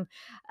blossom.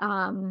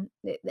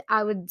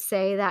 I would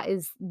say that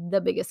is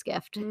the biggest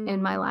gift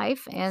in my Mm.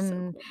 life. So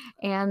and cool.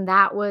 and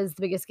that was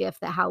the biggest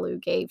gift that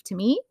Halu gave to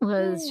me,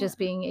 was Yeah. just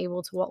being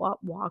able to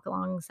walk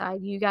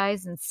alongside you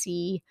guys and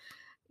see,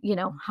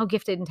 how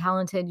gifted and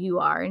talented you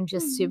are, and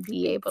just to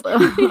be Thanks. able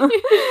to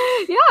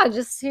yeah,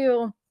 just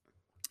to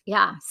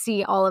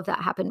see all of that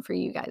happen for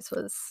you guys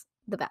was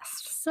the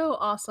best. So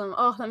awesome.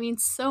 Oh, that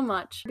means so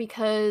much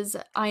because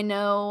I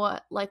know,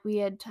 like we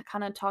had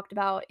kind of talked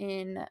about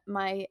in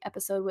my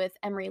episode with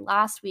Emery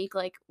last week,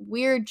 like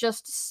we're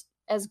just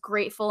as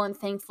grateful and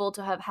thankful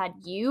to have had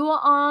you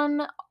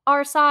on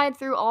our side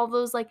through all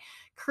those like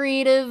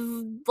creative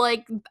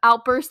like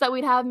outbursts that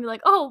we'd have and be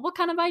like, "Oh, what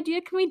kind of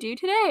idea can we do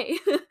today?"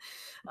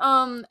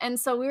 And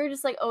so we were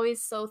just like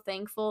always so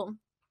thankful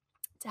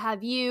to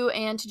have you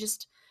and to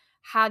just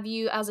have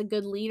you as a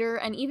good leader.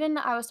 And even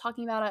I was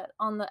talking about it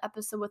on the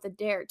episode with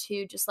Adair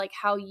too, just like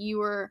how you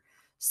were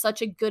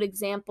such a good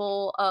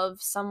example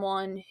of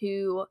someone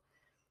who,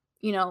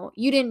 you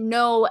didn't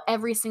know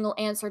every single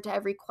answer to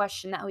every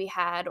question that we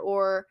had,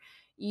 or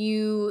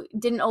you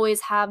didn't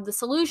always have the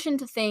solution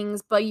to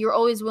things, but you're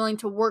always willing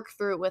to work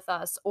through it with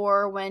us.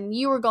 Or when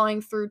you were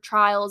going through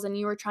trials and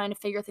you were trying to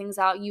figure things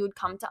out, you would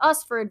come to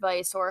us for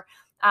advice or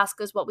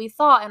ask us what we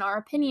thought and our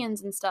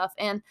opinions and stuff.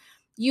 And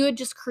you had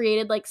just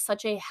created like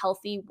such a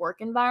healthy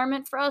work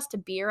environment for us to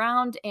be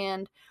around.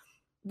 And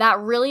that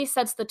really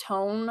sets the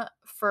tone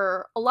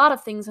for a lot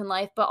of things in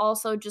life, but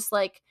also just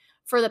like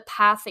for the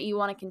path that you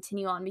want to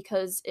continue on.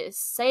 Because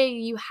say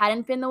you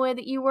hadn't been the way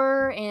that you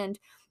were and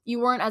you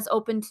weren't as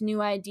open to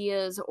new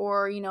ideas,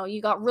 or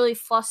you got really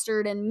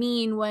flustered and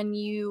mean when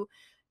you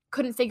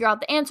couldn't figure out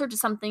the answer to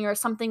something, or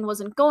something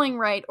wasn't going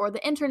right, or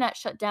the internet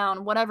shut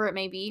down, whatever it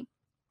may be,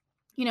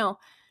 you know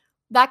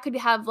that could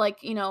have like,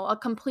 a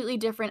completely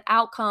different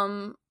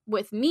outcome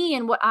with me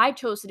and what I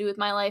chose to do with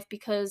my life,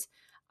 because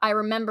I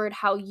remembered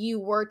how you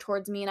were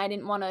towards me and I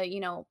didn't want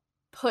to,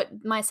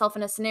 put myself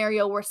in a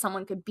scenario where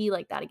someone could be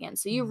like that again.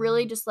 So you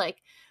really Mhm. just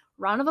like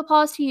round of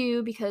applause to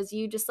you because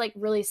you just like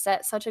really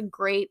set such a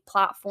great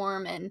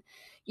platform, and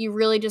you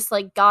really just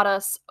like got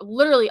us,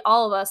 literally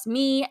all of us,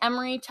 me,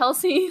 Emery,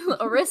 Chelsea,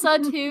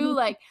 Arissa too,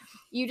 like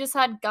you just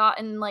had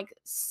gotten like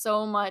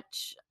so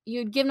much,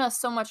 you'd given us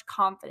so much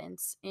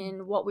confidence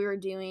in what we were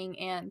doing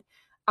and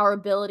our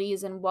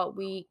abilities and what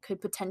we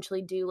could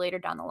potentially do later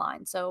down the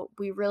line. So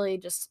we really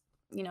just,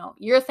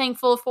 you're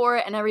thankful for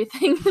it and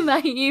everything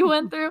that you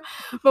went through,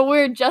 but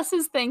we're just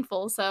as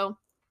thankful. So,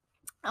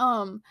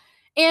 um,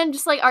 and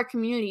just like our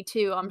community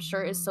too, I'm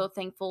sure is so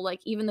thankful. Like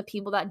even the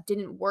people that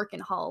didn't work in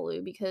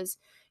Honolulu, because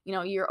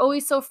you're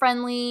always so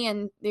friendly,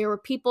 and there were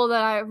people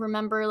that I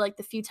remember like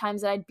the few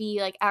times that I'd be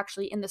like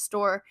actually in the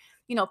store.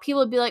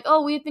 People would be like,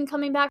 "Oh, we've been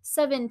coming back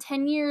 7,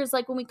 10 years,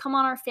 like when we come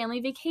on our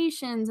family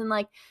vacations," and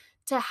like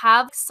to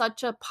have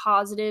such a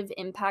positive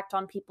impact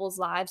on people's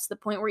lives to the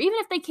point where even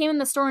if they came in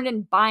the store and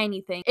didn't buy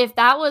anything, if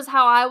that was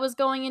how I was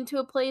going into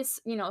a place,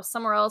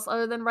 somewhere else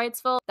other than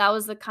Wrightsville, that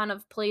was the kind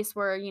of place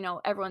where,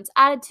 everyone's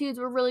attitudes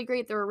were really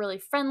great. They were really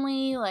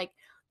friendly. Like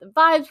the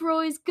vibes were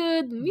always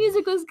good. The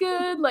music was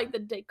good. Like the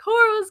decor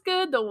was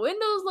good. The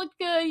windows looked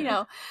good.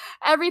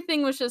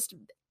 Everything was just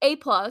A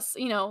plus.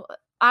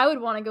 I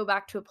would want to go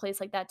back to a place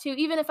like that too,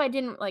 even if I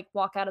didn't like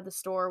walk out of the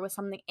store with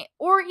something,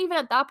 or even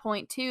at that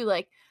point too,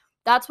 like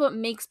that's what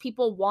makes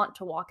people want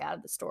to walk out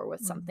of the store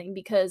with something,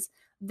 because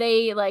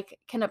they like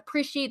can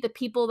appreciate the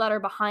people that are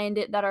behind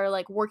it, that are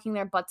like working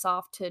their butts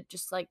off to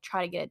just like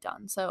try to get it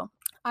done. So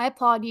I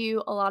applaud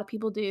you. A lot of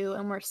people do,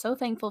 and we're so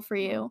thankful for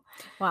you.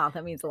 Wow,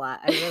 that means a lot.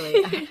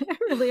 I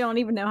really don't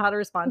even know how to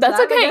respond to That's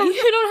that okay. because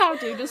You don't have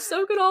to. Just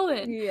soak it all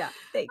in. yeah,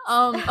 thanks.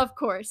 Of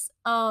course.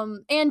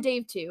 And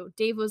Dave too.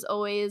 Dave was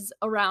always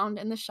around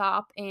in the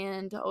shop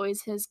and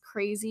always his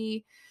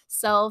crazy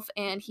self,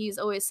 and he's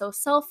always so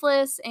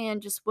selfless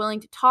and just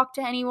willing to talk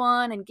to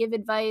anyone and give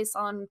advice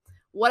on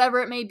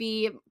whatever it may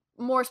be,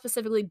 more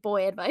specifically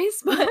boy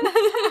advice, but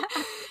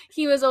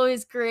he was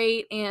always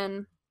great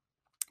and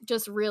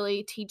just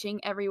really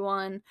teaching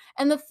everyone.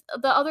 And the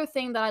other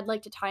thing that I'd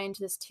like to tie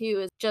into this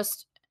too is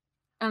just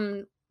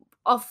um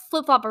I'll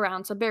flip-flop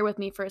around, so bear with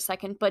me for a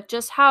second, but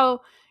just how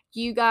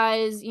you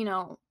guys,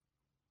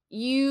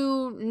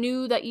 you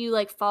knew that you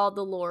like followed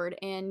the Lord,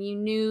 and you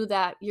knew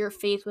that your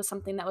faith was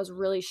something that was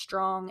really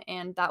strong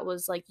and that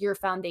was like your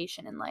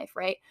foundation in life,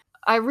 right?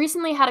 I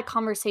recently had a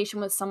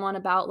conversation with someone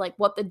about like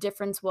what the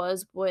difference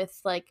was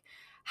with like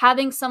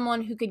having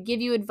someone who could give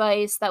you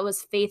advice that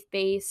was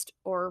faith-based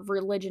or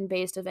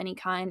religion-based of any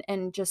kind,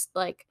 and just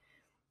like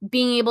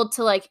being able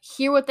to like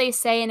hear what they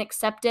say and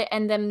accept it,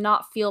 and them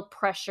not feel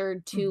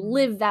pressured to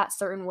live that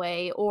certain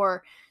way,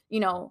 or you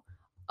know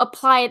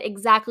apply it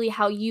exactly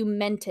how you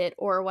meant it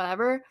or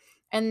whatever.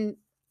 And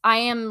I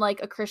am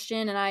like a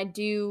Christian, and I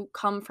do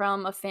come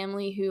from a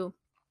family who,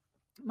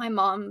 my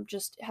mom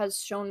just has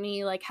shown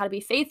me like how to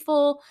be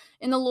faithful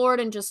in the Lord,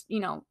 and just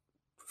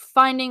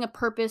finding a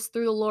purpose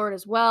through the Lord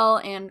as well.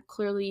 And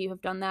clearly you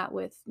have done that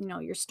with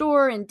your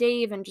store and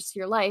Dave and just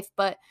your life,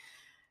 but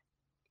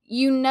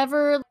you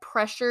never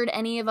pressured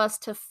any of us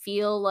to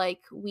feel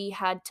like we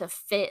had to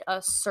fit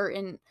a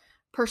certain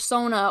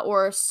persona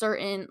or a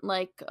certain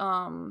like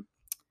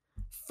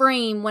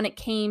frame when it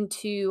came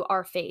to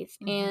our faith.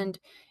 And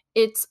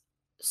it's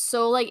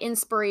so like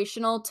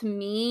inspirational to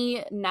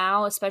me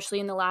now, especially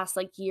in the last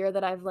like year,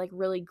 that I've like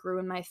really grew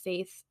in my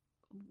faith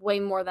way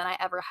more than I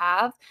ever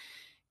have.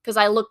 Because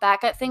I look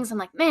back at things, I'm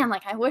like, man,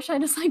 like I wish I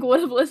just like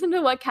would have listened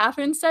to what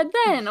Catherine said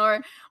then,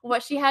 or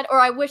what she had, or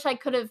I wish I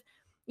could have,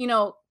 you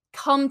know,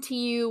 come to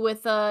you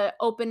with a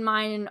open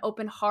mind and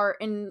open heart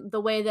in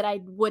the way that I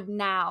would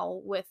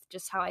now with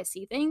just how I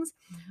see things.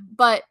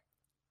 But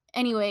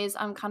anyways,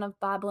 I'm kind of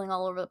babbling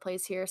all over the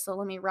place here, so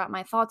let me wrap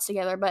my thoughts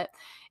together. But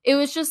it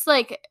was just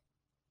like,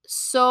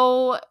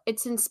 so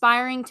it's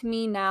inspiring to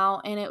me now,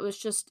 and it was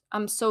just,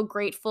 I'm so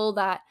grateful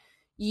that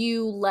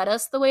you led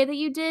us the way that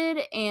you did,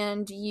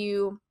 and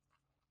you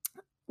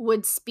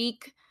would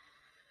speak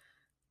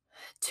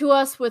to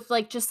us with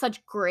like just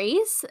such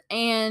grace,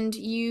 and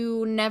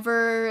you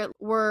never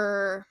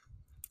were,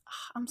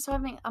 I'm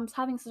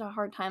having such a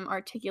hard time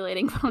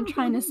articulating what I'm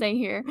trying to say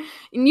here.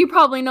 And you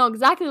probably know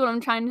exactly what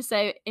I'm trying to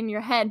say in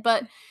your head,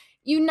 but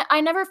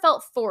I never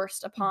felt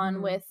forced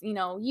upon with,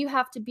 you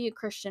have to be a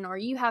Christian, or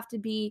you have to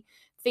be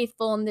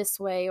faithful in this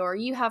way, or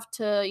you have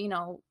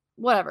to,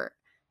 whatever.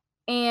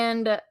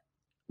 And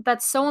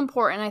that's so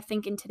important, I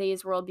think, in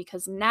today's world,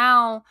 because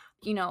now,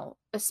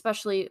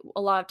 especially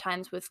a lot of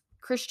times with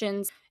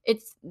Christians,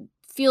 it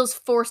feels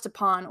forced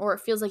upon, or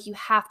it feels like you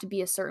have to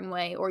be a certain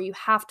way, or you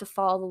have to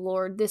follow the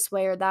Lord this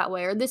way or that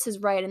way, or this is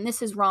right and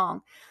this is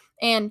wrong.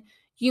 And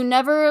you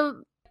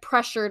never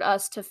pressured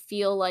us to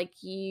feel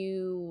like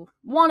you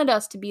wanted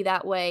us to be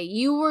that way.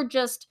 You were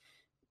just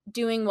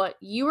doing what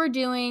you were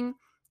doing.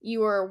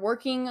 You were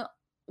working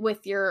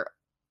with your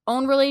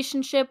own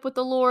relationship with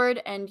the Lord,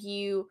 and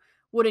you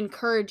would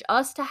encourage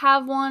us to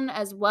have one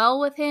as well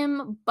with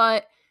Him,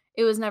 but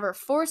it was never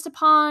forced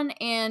upon.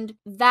 And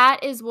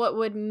that is what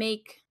would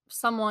make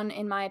someone,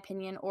 in my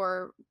opinion,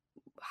 or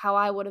how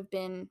I would have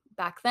been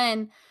back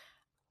then,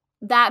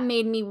 that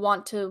made me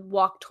want to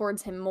walk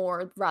towards him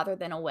more rather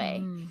than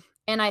away. Mm.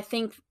 And I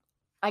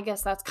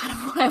guess that's kind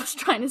of what I was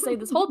trying to say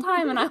this whole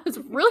time, and I was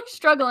really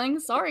struggling.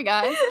 Sorry,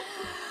 guys.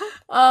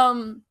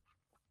 Um,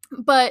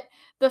 but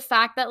the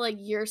fact that, like,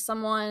 you're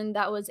someone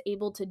that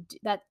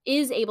that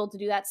is able to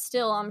do that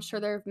still, I'm sure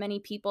there are many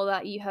people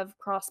that you have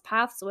crossed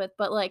paths with,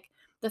 but, like,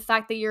 the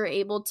fact that you're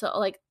able to,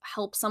 like,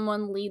 help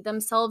someone lead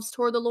themselves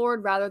toward the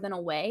Lord rather than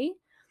away,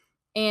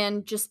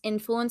 and just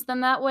influence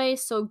them that way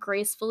so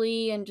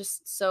gracefully and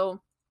just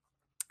so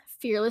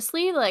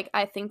fearlessly, like,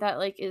 I think that,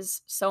 like,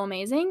 is so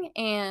amazing.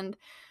 And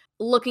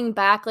looking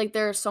back, like,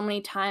 there are so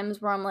many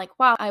times where I'm like,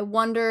 "Wow, I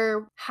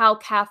wonder how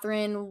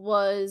Catherine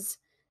was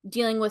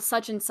dealing with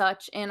such and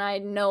such," and I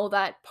know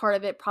that part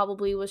of it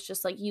probably was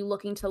just, like, you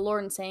looking to the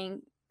Lord and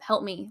saying,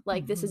 "Help me,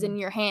 like, this is Mhm. in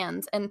your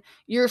hands," and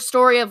your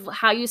story of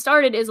how you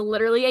started is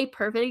literally a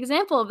perfect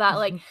example of that.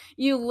 Like,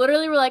 you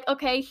literally were like,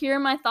 "Okay, here are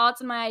my thoughts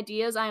and my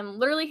ideas. I am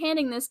literally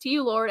handing this to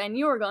you, Lord, and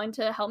you are going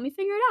to help me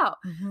figure it out."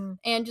 Mhm.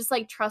 And just,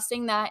 like,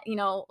 trusting that,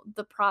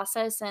 the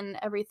process and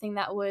everything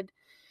that would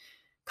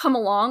come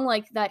along,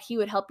 like, that he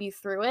would help you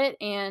through it.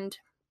 And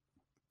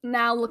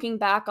now looking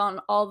back on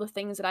all the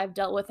things that I've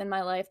dealt with in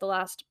my life the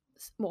last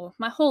well,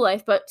 my whole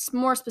life, but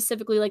more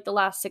specifically, like, the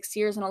last 6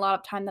 years and a lot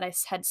of time that I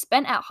had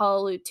spent at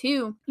Hallelujah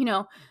too,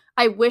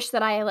 I wish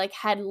that I, like,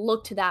 had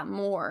looked to that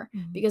more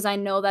Mhm. because I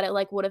know that it,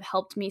 like, would have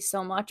helped me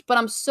so much. But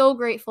I'm so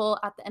grateful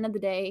at the end of the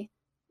day,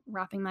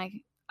 wrapping my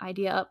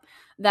idea up,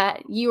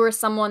 that you were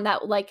someone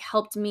that, like,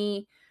 helped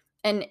me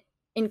and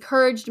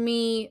encouraged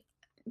me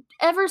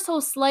ever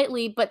so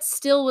slightly, but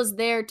still was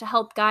there to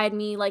help guide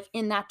me, like,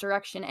 in that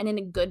direction and in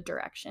a good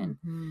direction.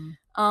 Mhm.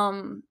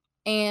 Um,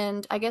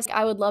 and I guess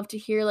I would love to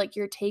hear, like,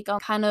 your take on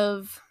kind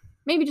of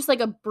maybe just, like,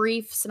 a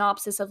brief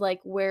synopsis of,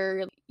 like,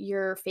 where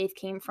your faith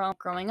came from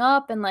growing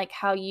up and, like,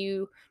 how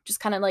you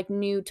just kinda, like,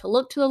 knew to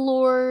look to the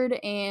Lord,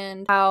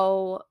 and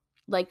how,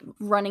 like,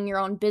 running your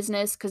own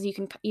business, because you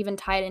can even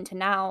tie it into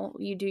now,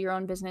 you do your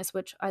own business,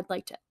 which I'd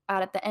like to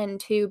add at the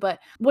end too. But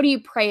what do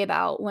you pray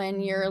about when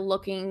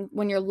Mhm.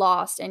 when you're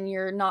lost and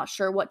you're not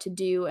sure what to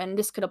do? And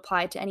this could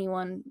apply to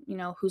anyone,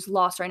 who's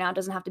lost right now. It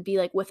doesn't have to be,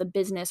 like, with a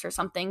business or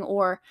something.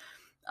 Or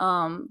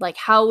like,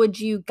 how would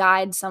you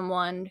guide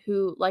someone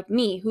who, like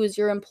me, who's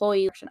your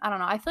employee? I don't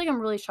know. I feel like I'm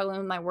really struggling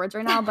with my words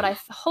right now, but I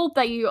hope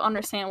that you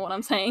understand what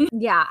I'm saying.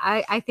 Yeah,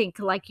 I think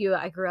like you,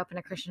 I grew up in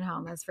a Christian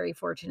home. I was very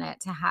fortunate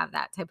to have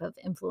that type of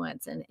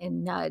influence and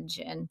nudge.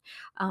 And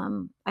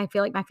I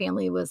feel like my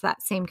family was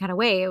that same kind of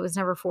way. It was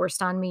never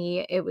forced on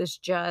me. It was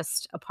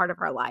just a part of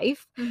our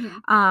life.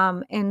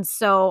 Mhm. And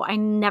so I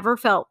never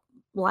felt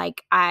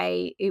like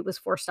it was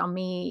forced on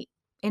me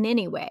in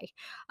any way.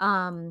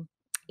 Um,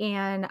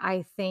 and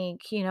I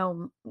think,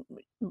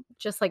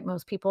 just like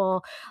most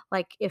people,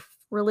 like, if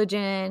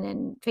religion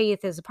and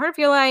faith is a part of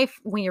your life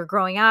when you're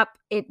growing up,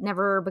 it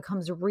never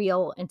becomes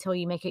real until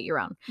you make it your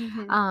own.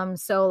 Mhm.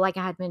 So like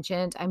I had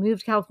mentioned, I moved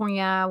to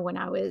California when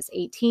I was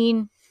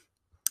 18,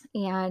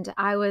 and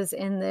I was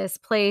in this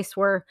place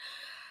where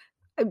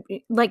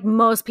like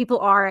most people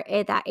are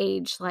at that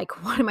age,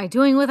 like, what am I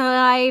doing with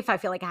my life? I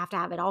feel like I have to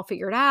have it all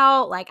figured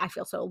out. Like, I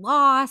feel so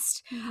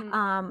lost. Mhm.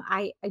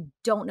 I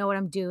don't know what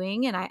I'm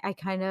doing. And I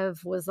kind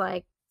of was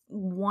like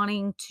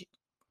wanting to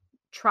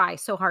try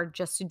so hard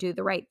just to do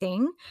the right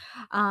thing.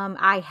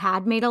 I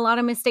had made a lot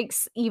of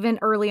mistakes even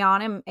early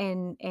on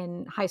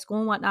in high school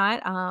and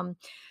whatnot.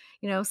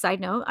 Side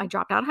note, I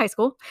dropped out of high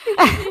school.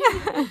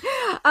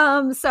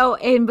 So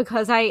and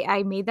because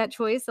I made that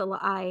choice,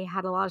 I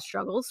had a lot of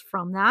struggles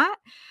from that.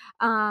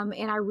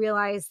 And I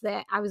realized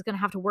that I was going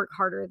to have to work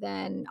harder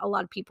than a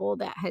lot of people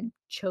that had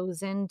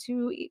chosen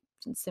to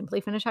simply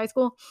finish high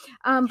school.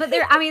 But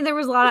there, I mean, there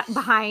was a lot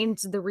behind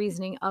the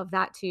reasoning of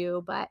that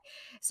too. But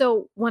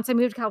so once I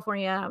moved to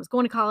California, I was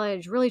going to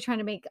college, really trying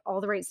to make all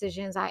the right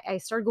decisions. I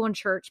started going to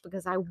church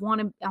because I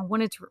wanted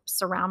to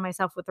surround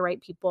myself with the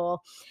right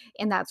people,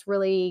 and that's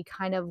really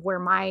kind of where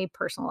my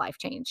personal life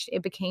changed.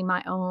 It became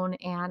my own,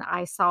 and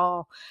I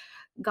saw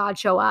God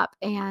show up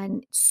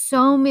in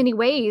so many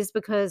ways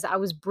because I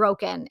was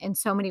broken in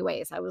so many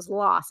ways. I was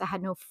lost. I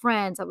had no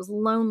friends. I was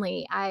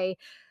lonely. I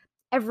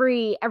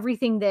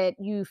everything that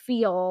you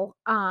feel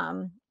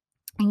and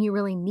you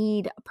really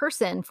need a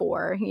person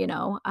for,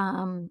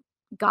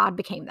 God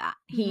became that.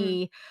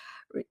 Mhm.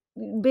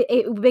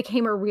 It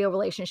became a real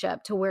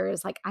relationship to where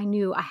it's like I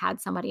knew I had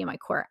somebody in my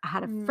court. I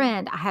had a Mhm.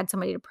 friend. I had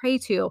somebody to pray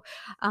to.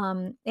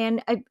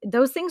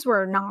 Those things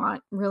were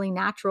not really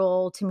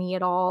natural to me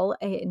at all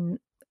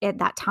at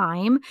that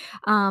time.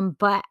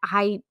 But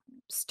I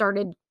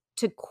started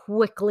to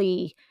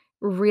quickly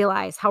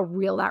realize how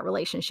real that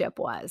relationship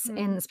was. And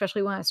Mhm.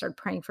 especially when I started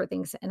praying for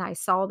things and I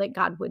saw that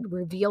God would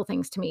reveal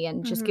things to me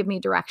and just give Mhm. me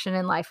direction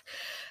in life.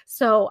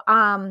 So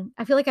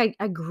I feel like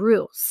I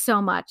grew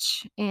so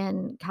much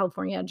in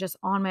California just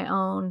on my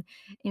own,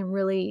 and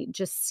really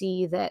just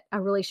see that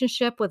a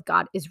relationship with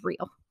God is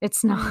real.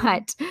 It's Mm.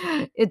 not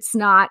it's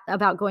not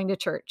about going to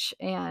church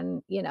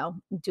and,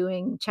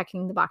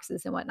 checking the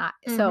boxes and whatnot.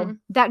 So, Mhm.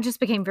 that just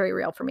became very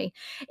real for me.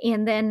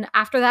 And then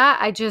after that,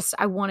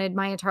 I wanted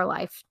my entire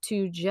life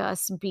to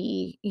just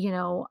be,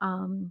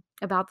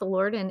 about the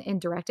Lord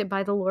and directed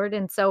by the Lord.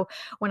 And so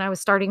when I was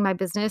starting my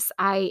business,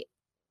 I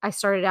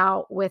started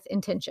out with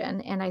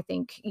intention, and I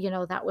think,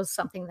 that was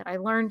something that I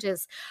learned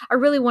is I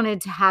really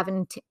wanted to have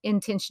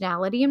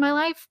intentionality in my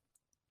life.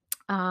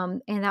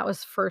 And that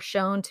was first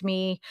shown to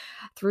me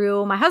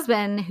through my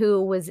husband,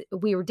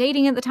 we were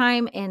dating at the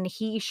time, and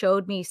he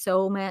showed me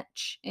so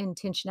much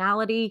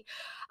intentionality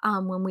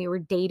when we were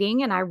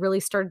dating. And I really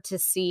started to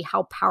see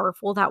how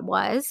powerful that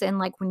was. And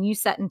like when you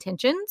set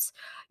intentions,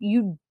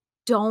 you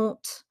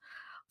don't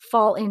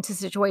fall into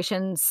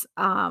situations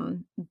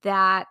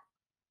that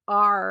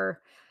are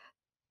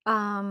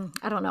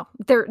I don't know.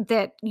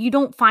 That you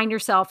don't find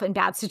yourself in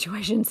bad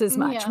situations as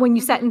much. Yeah. When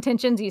you set Mhm.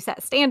 intentions, you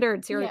set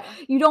standards, Yeah.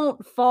 you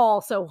don't fall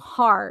so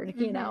hard,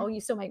 Mhm.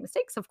 You still make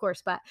mistakes, of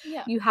course, but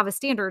Yeah. you have a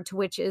standard to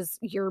which is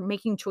you're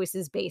making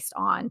choices based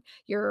on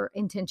your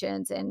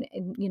intentions, and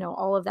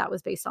all of that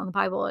was based on the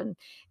Bible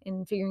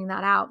and figuring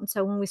that out. And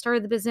so when we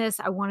started the business,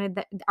 I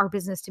wanted our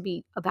business to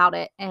be about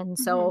it. And Mhm.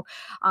 so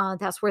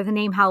that's where the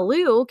name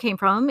Hallelujah came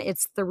from.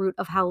 It's the root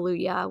of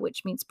hallelujah,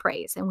 which means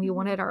praise. And we Mhm.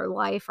 wanted our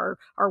life,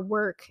 our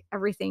work,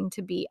 everything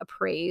to be a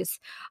praise,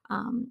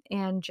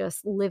 and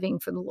just living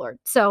for the Lord.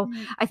 So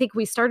Mhm. I think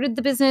we started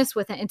the business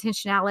with an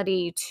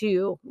intentionality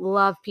to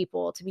love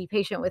people, to be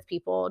patient with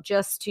people,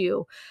 just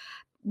to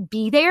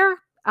be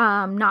there.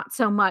 Not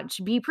so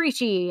much be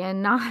preachy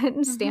and not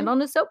stand Mhm.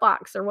 on a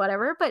soapbox or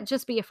whatever, but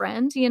just be a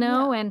friend,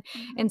 Yeah. and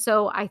Mhm. and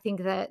so I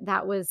think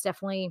that was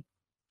definitely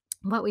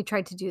what we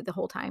tried to do the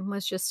whole time,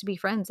 was just to be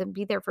friends and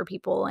be there for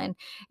people and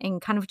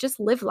kind of just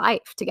live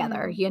life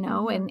together, Mm.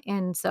 Mhm.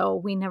 and so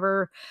we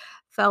never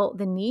felt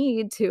the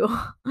need to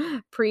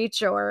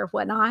preach or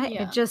whatnot.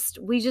 Yeah.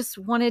 We just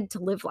wanted to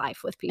live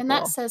life with And that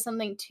people. says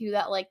something too,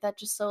 that like that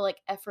just so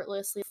like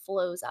effortlessly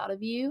flows out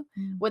of you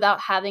Mm, without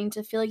having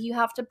to feel like you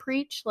have to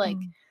preach. Like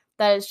mm,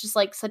 that is just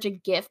like such a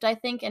gift, I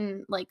think,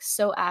 and like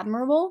so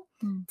admirable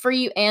mm. for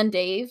you and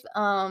Dave.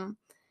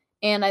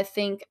 And I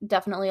think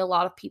definitely a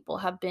lot of people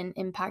have been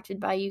impacted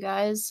by you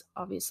guys.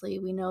 Obviously,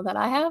 we know that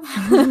I have.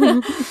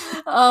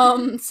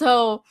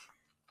 So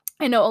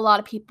I know a lot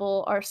of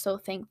people are so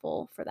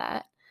thankful for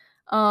that.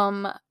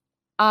 Um,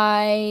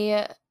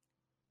 I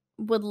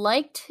would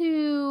like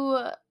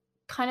to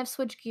kind of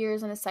switch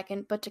gears in a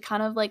second, but to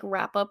kind of like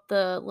wrap up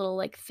the little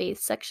like faith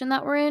section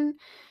that we're in,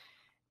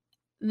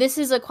 this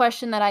is a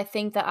question that I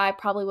think that I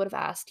probably would have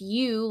asked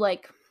you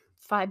like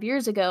 5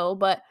 years ago,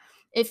 but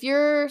if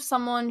you're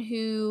someone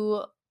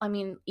who, I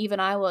mean, even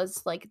I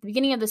was like at the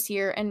beginning of this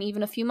year and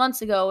even a few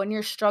months ago, and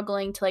you're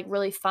struggling to like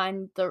really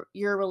find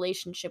your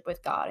relationship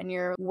with God, and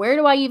you're, where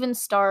do I even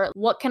start?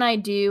 What can I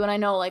do? And I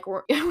know like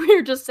we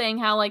were just saying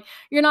how like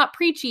you're not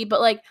preachy, but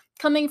like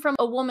coming from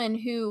a woman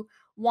who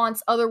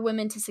wants other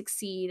women to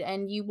succeed,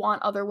 and you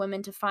want other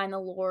women to find the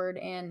Lord,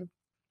 and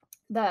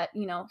that,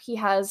 he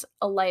has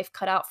a life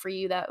cut out for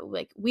you, that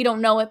like we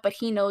don't know it, but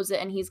he knows it,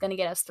 and he's going to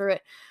get us through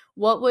it.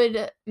 What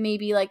would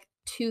maybe like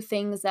two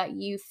things that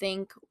you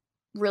think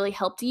really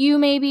helped you,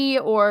 maybe,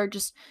 or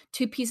just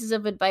two pieces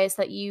of advice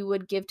that you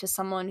would give to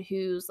someone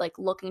who's like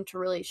looking to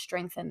really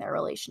strengthen their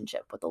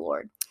relationship with the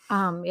Lord?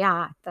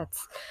 Yeah,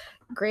 that's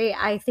great.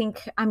 I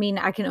mean,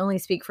 I can only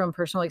speak from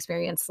personal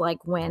experience.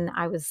 Like when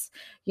I was,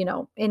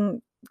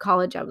 in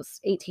college, I was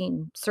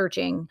 18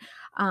 searching.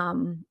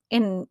 And,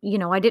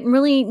 I didn't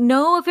really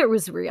know if it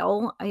was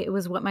real. It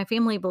was what my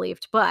family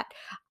believed, but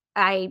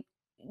I,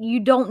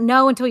 you don't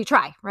know until you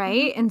try, Mhm.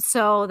 right? And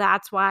so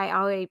that's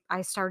why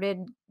I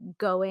started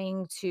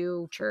going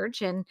to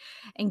church and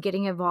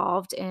getting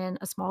involved in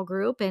a small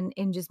group and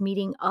just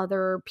meeting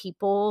other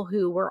people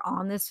who were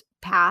on this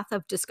path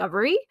of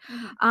discovery.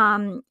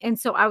 Mhm. And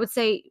so I would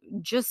say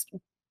just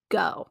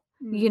go.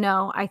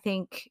 Mm. I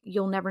think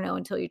you'll never know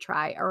until you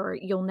try, or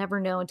you'll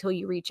never know until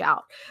you reach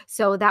out.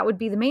 So that would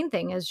be the main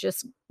thing, is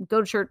just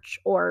go to church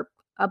or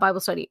a Bible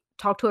study,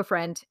 talk to a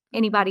friend, Mhm.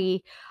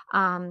 anybody,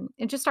 and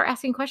just start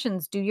asking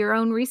questions, do your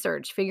own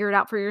research, figure it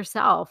out for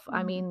yourself.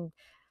 I Mhm. mean,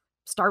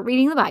 start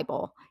reading the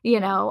Bible,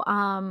 Yeah.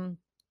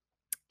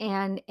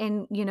 and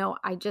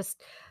I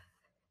just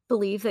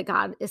believe that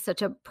God is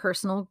such a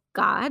personal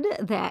God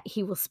that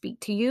he will speak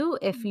to you.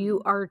 If you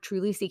Mhm. are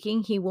truly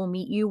seeking, he will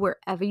meet you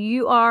wherever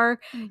you are.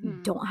 You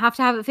Mhm. don't have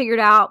to have it figured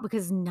out,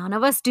 because none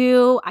of us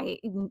do.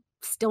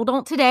 Still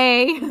don't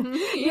today. Mhm.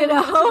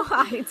 Yeah.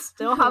 I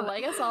still have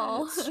Like us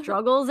all.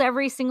 struggles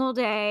every single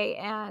day,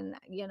 and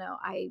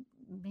I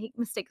make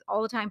mistakes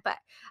all the time, but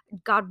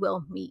God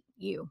will meet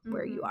you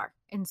where you Mhm. are.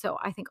 And so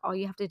I think all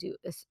you have to do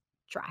is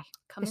try.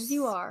 Come as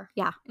you Is are.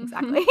 Yeah, Mhm.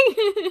 exactly.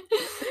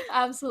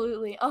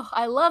 Absolutely. Oh,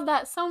 I love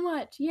that so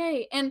much.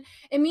 Yay. And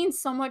it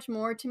means so much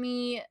more to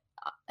me.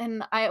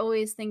 And I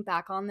always think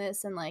back on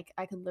this, and like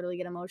I could literally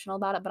get emotional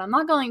about it, but I'm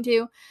not going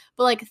to.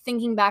 But like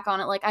thinking back on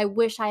it, like I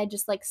wish I had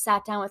just like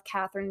sat down with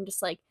Catherine and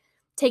just like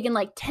taken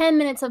like 10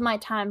 minutes of my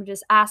time to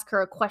just ask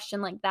her a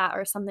question like that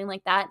or something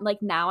like that.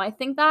 Like now I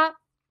think that.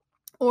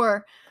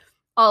 Or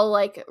I'll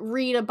like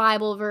read a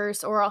Bible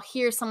verse, or I'll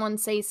hear someone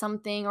say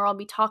something, or I'll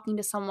be talking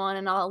to someone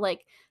and I'll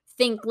like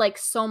think like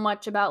so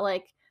much about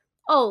like,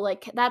 oh,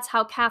 like that's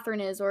how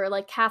Catherine is, or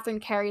like Catherine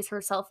carries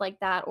herself like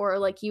that, or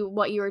like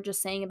what you were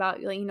just saying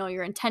about like,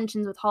 your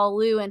intentions with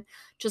Hallelujah and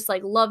just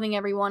like loving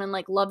everyone and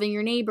like loving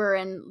your neighbor.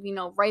 And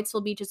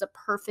Wrightsville Beach is a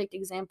perfect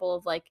example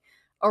of like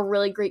a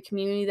really great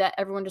community that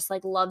everyone just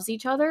like loves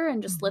each other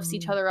and just lifts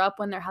each Mhm. other up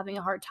when they're having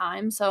a hard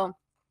time. So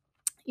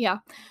yeah.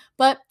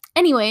 But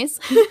anyways,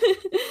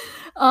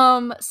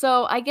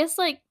 so I guess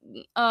like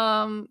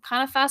kind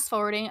of fast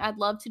forwarding, I'd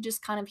love to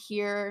just kind of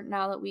hear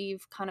now that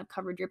we've kind of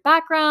covered your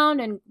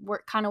background and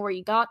where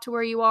you got to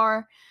where you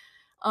are.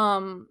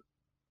 Um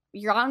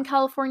you're out in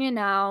California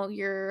now,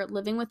 you're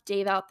living with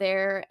Dave out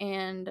there,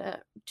 and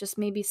just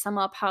maybe sum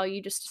up how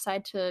you just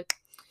decide to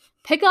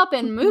pick up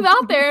and move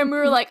out there. And we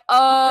were like,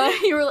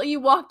 you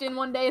walked in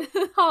one day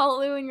to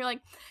Honolulu and you're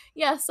like,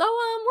 yeah, so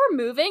we're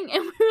moving.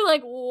 And we were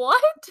like,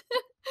 what?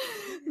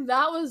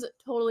 That was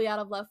totally out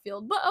of left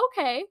field, but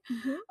okay.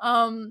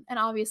 Mhm. And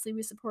obviously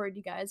we supported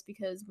you guys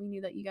because we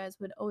knew that you guys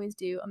would always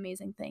do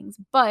amazing things.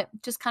 But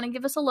just kind of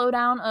give us a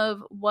lowdown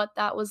of what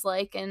that was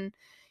like. And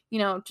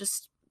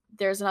just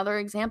there's another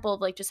example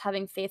of like just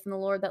having faith in the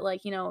Lord that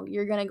like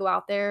you're gonna go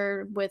out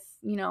there with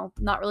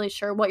not really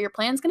sure what your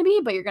plan's gonna be,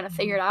 but you're gonna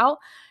figure it Mhm. out.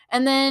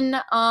 And then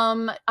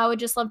I would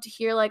just love to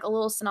hear like a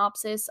little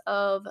synopsis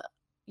of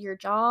your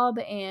job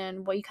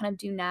and what you kind of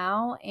do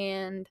now.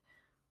 And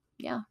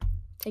yeah,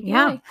 take it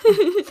Yeah.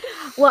 away.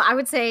 Well, I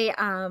would say,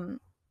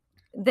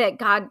 that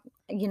God,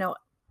 you know,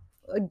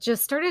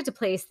 just started to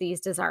place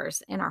these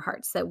desires in our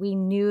hearts that we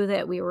knew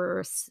that we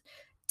were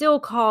still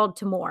called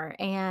to more.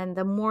 And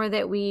the more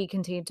that we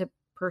continued to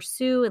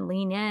pursue and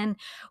lean in,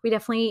 we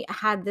definitely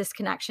had this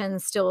connection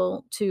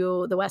still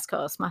to the West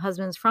Coast. My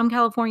husband's from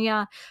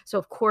California. So,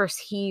 of course,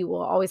 he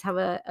will always have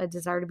a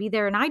desire to be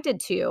there. And I did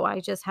too. I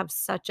just have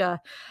such a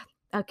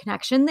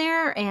connection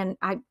there, and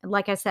I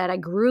like I said, I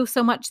grew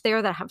so much there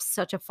that I have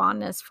such a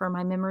fondness for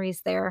my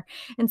memories there,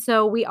 and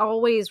so we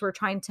always were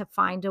trying to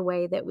find a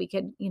way that we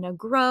could,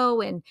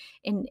 grow and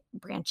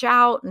branch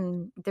out,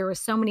 and there were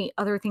so many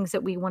other things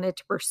that we wanted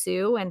to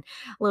pursue. And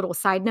a little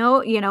side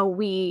note,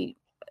 we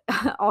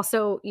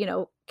also,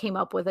 came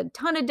up with a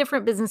ton of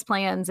different business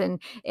plans and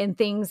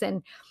things,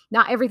 and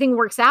not everything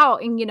works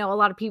out. And a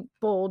lot of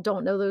people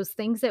don't know those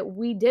things, that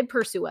we did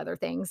pursue other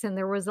things, and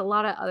there was a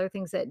lot of other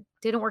things that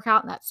didn't work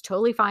out, and that's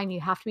totally fine. You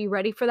have to be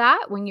ready for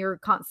that when you're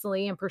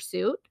constantly in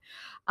pursuit.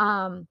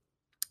 um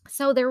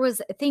so there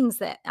was things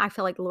that I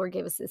feel like the Lord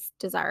gave us this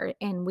desire,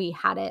 and we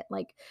had it,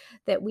 like,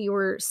 that we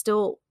were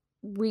still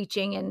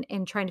reaching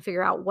and trying to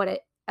figure out what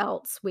it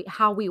else we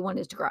how we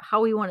wanted to grow, how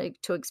we wanted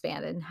to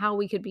expand, and how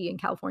we could be in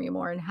California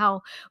more, and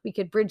how we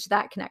could bridge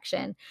that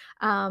connection.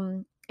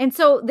 And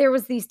so there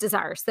was these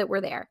desires that were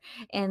there.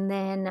 And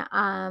then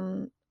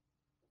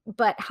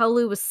but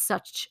Hallelujah was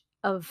such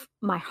of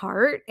my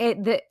heart,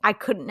 that I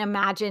couldn't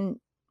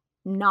imagine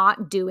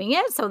not doing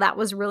it. So that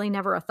was really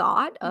never a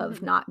thought of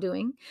Mhm. not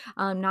doing,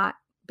 not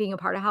being a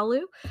part of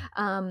Hallelujah.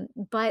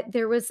 But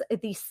there was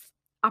these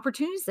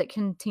opportunities that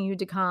continued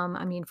to come.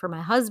 I mean, for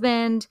my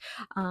husband,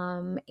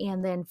 and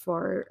then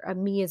for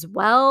me as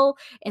well.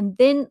 And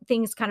then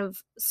things kind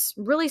of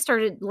really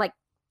started like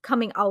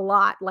coming a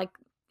lot. Like,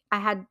 I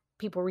had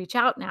people reach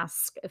out and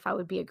ask if I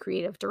would be a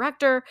creative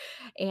director,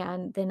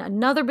 and then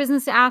another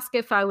business asked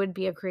if I would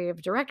be a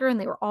creative director, and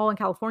they were all in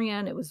California,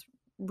 and it was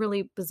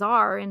really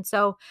bizarre. And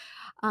so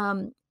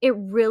it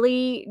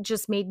really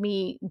just made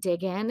me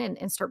dig in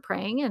and start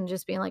praying and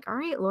just being like, all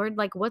right, Lord,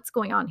 like, what's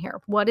going on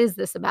here? What is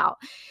this about?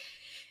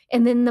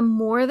 And then the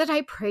more that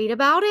I prayed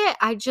about it,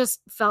 I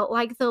just felt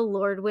like the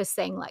Lord was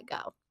saying, let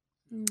go.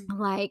 Mm.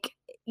 Like,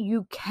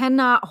 you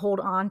cannot hold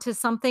on to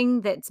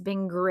something that's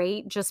been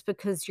great just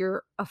because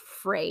you're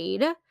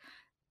afraid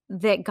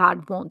that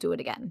God won't do it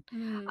again.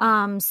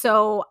 Mm.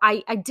 So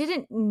I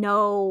didn't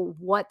know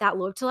what that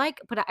looked like,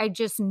 but I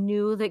just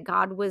knew that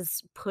God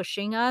was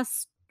pushing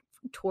us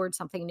towards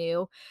something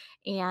new.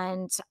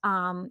 And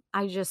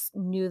I just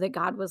knew that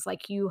God was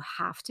like, you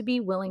have to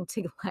be willing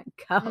to let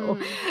go.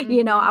 Mm.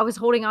 Mhm. I was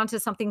holding on to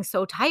something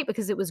so tight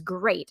because it was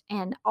great.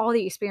 And all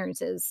the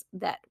experiences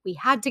that we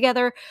had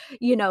together,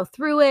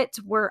 through it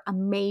were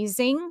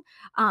amazing.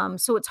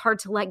 So it's hard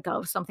to let go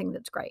of something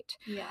that's great.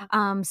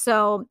 Yeah.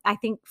 So I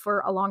think for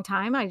a long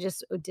time, I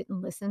just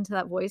didn't listen to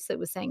that voice that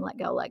was saying, let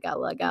go, let go,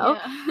 let go.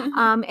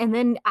 Yeah. And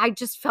then I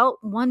just felt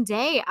one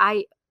day,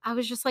 I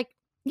was just like,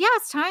 yeah,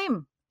 it's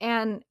time.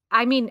 And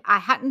I mean, I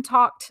hadn't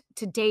talked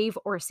to Dave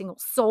or a single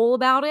soul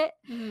about it.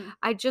 Mhm.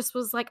 I just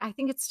was like, I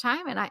think it's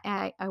time. And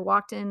I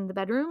walked in the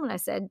bedroom and I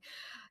said,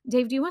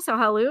 Dave, do you want to sell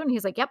hallelujah? And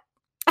he's like, yep.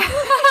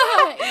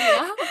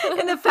 Yeah.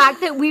 And the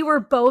fact that we were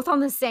both on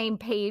the same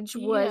page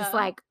was Yeah.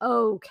 like,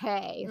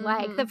 okay.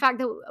 Like, the Mhm. fact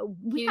that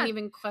we He didn't had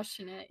even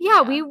question it.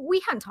 yeah, Yeah.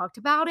 we hadn't talked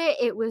about it.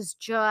 It was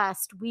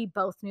just we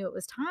both knew it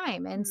was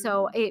time. And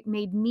so Mm. it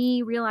made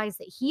me realize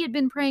that he had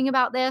been praying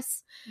about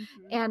this.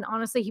 Mhm. And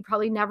honestly, he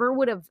probably never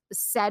would have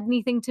said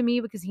anything to me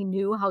because he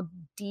knew how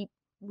deep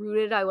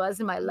rooted I was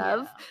in my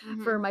love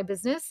Yeah. for Mhm. my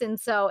business. And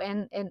so,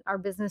 and our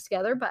business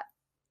together. But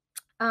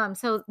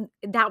so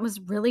that was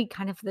really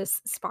kind of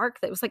this spark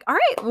that was like, all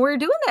right, we're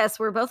doing this.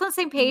 We're both on the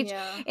same page.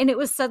 Yeah. And it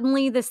was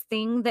suddenly this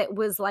thing that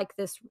was like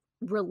this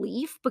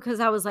relief, because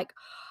I was like,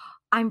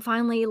 I'm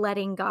finally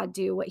letting God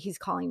do what he's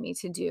calling me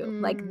to do.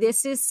 Like, Mm.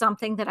 this is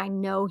something that I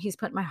know he's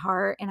put in my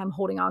heart, and I'm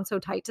holding on so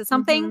tight to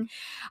something.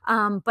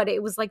 Mhm. But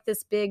it was like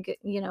this big,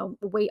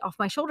 weight off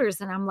my shoulders.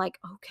 And I'm like,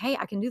 okay,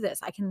 I can do this.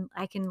 I can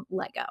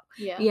let go,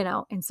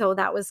 Yeah. And so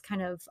that was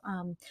kind of,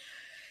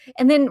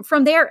 and then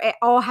from there, it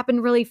all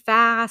happened really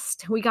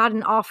fast. We got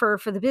an offer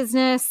for the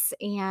business,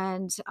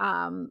 and,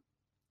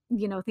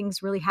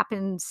 things really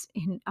happened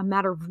in a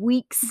matter of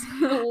weeks.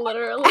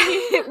 Literally.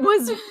 It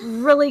was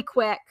really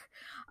quick.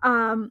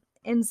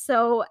 And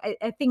so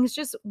things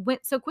just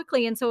went so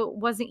quickly. And so it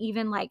wasn't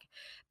even like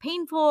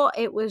painful.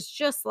 It was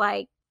just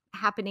like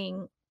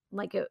happening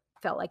like it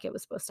felt like it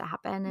was supposed to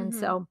happen. And Mhm.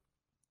 so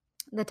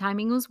the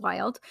timing was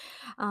wild.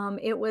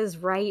 It was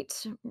right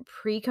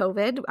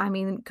pre-COVID. I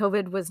mean,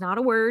 COVID was not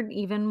a word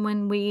even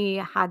when we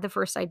had the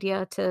first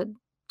idea to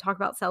talk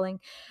about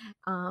selling.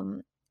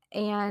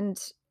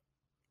 And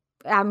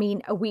I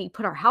mean, we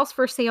put our house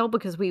for sale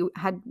because we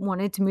had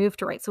wanted to move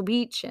to Wrightsville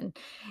Beach,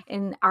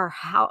 and our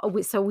house.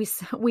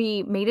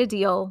 We made a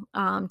deal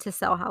to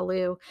sell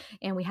Hallelujah,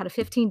 and we had a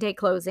 15-day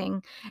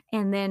closing,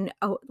 and then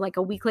like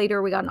a week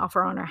later, we got an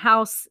offer on our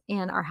house,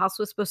 and our house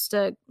was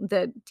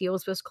the deal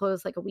was supposed to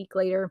close like a week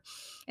later,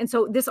 and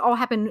so this all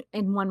happened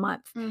in 1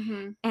 month,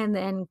 Mhm. and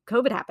then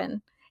COVID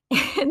happened, and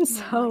Oh my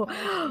so gosh,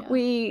 yeah.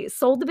 we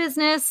sold the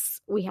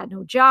business. We had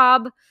no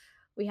job.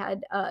 We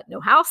had, no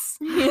house,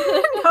 Yeah.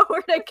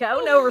 nowhere to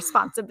go, no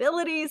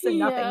responsibilities and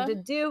nothing Yeah. to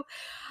do,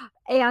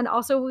 and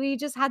also we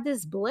just had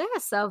this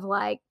bliss of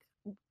like,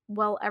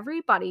 well,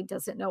 everybody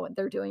doesn't know what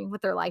they're doing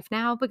with their life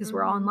now because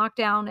we're all in Mhm.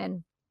 lockdown,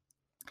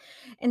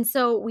 and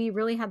so we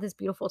really had this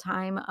beautiful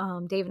time,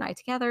 Dave and I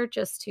together,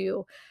 just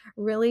to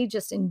really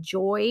just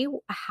enjoy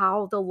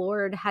how the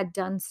Lord had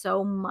done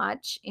so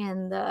much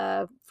in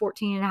the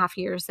 14 and a half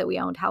years that we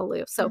owned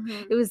Hallelujah. So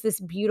Mhm. it was this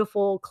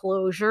beautiful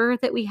closure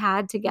that we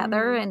had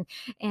together,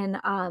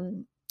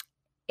 Mhm.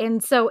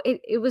 and so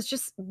it was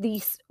just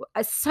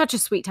such a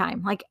sweet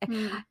time. Like,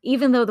 Mm.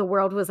 even though the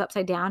world was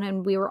upside down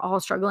and we were all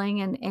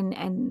struggling,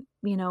 and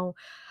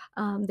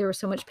there was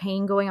so much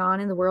pain going on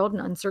in the world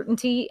and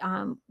uncertainty,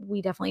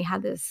 we definitely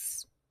had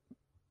this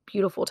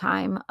beautiful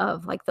time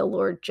of like the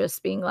Lord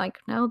just being like,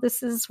 no,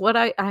 this is what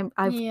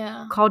I've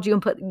Yeah. called you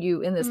and put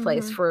you in this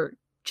place Mhm. for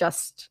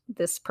just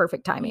this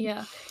perfect timing.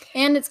 Yeah.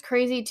 And it's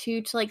crazy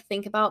too to, like,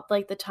 think about,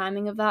 like, the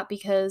timing of that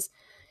because,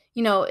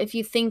 if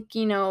you think,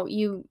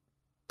 you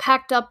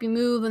packed up, you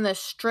move, and the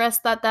stress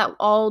that that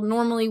all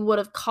normally would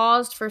have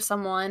caused for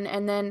someone,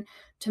 and then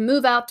to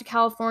move out to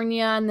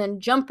California and then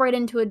jump right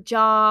into a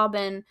job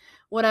and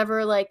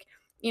whatever, like,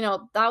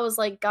 that was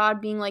like God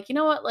being like, you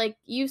know what, like,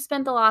 you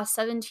spent the last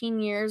 17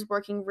 years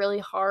working really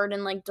hard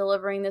and like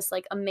delivering this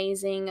like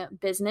amazing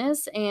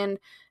business, and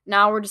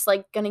now we're just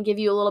like gonna give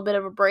you a little bit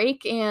of a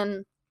break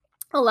and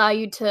allow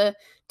you to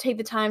take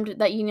the time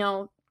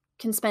that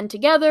can spend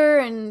together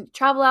and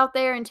travel out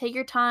there and take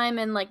your time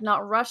and like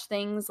not rush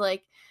things.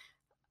 Like,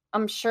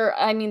 I'm sure,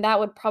 I mean, that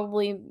would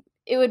probably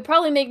it would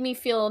probably make me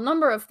feel a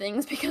number of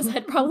things because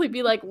I'd probably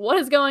be like, what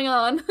is going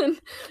on? And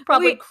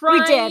probably We did.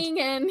 crying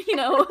and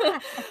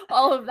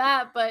all of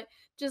that. But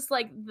just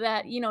like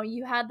that,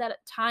 you had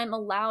that time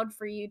allowed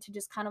for you to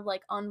just kind of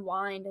like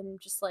unwind and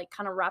just like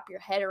kind of wrap your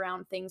head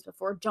around things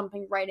before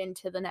jumping right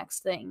into the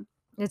next thing.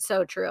 It's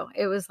so true.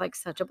 It was, like,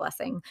 such a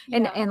blessing,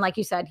 and Yeah. like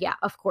you said, yeah,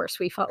 of course,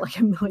 we felt like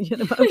a million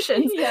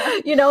emotions.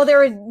 Yeah. There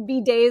would be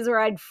days where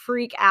I'd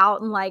freak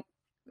out and, like,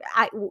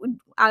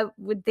 I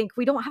would think,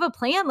 "We don't have a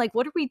plan, like,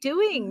 what are we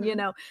doing?"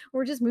 Mhm.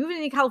 "We're just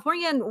moving to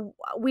California, and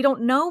we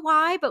don't know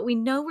why, but we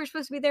know we're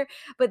supposed to be there."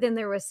 But then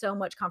there was so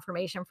much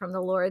confirmation from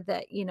the Lord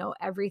that,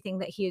 everything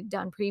that he had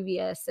done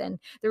previous, and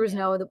there was Yeah.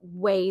 no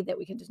way that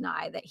we could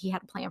deny that he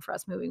had a plan for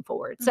us moving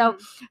forward. So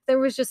Mhm. there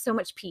was just so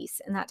much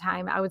peace in that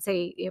time. I would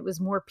say it was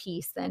more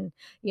peace than,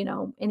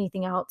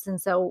 anything else.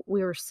 And so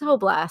we were so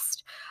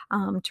blessed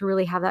to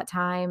really have that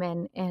time.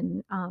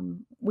 And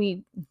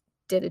we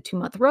did a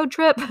 2-month road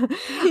trip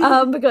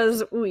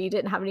because we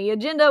didn't have any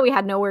agenda. We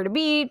had nowhere to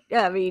be.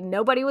 I mean,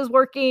 nobody was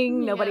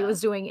working, nobody Yeah. was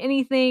doing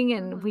anything.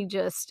 And Mhm. we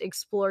just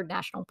explored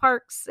national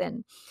parks.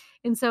 And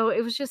so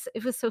it was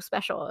so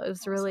special. It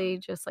was really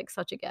Awesome. just like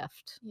such a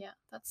gift. Yeah,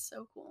 that's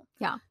so cool.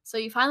 Yeah. So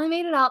you finally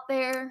made it out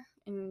there,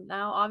 and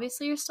now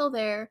obviously you're still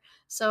there.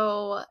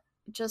 So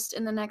just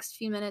in the next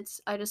few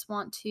minutes, I just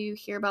want to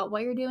hear about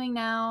what you're doing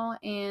now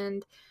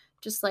and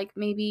just like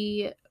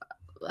maybe,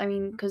 I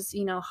mean, because,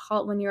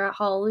 when you're at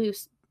Hallelujah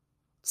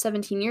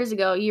 17 years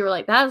ago, you were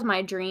like, that is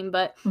my dream.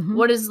 But Hmm.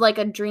 what is like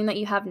a dream that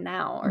you have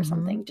now or Hmm.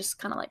 something? Just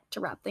kind of like to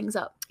wrap things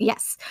up.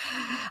 Yes.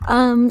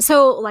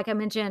 So like I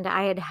mentioned,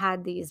 I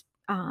had these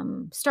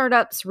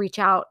startups reach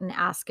out and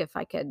ask if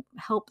I could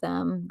help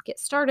them get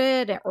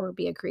started or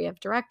be a creative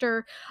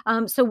director.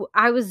 So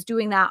I was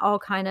doing that all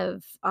kind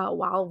of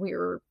while we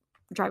were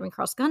driving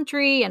cross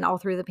country and all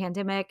through the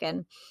pandemic.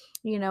 And,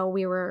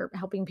 we were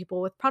helping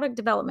people with product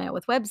development,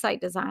 with website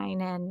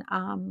design.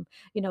 And,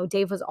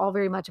 Dave was all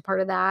very much a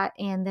part of that.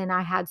 And then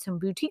I had some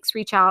boutiques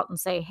reach out and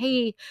say,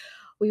 hey,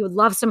 we would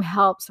love some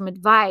help, some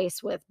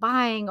advice with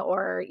buying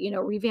or,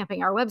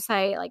 revamping our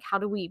website. Like, how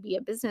do we be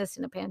a business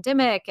in a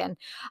pandemic? And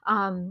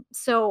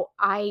so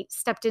I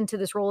stepped into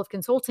this role of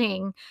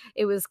consulting.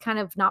 It was kind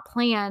of not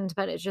planned,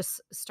 but it just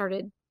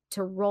started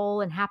to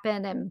roll and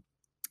happen. And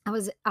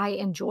I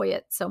enjoy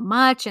it so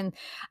much.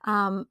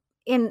 Um,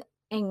 and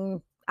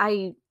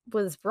I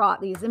was brought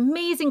these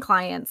amazing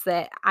clients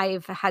that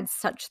I've had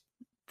such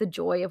the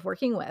joy of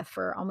working with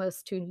for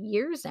almost 2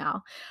 years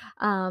now.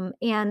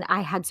 And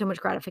I had so much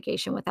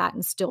gratification with that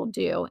and still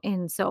do.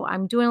 And so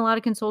I'm doing a lot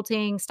of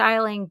consulting,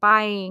 styling,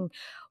 buying,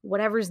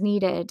 whatever's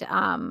needed.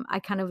 I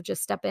kind of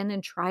just step in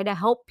and try to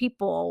help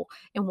people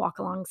and walk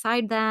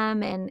alongside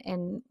them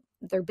and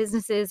their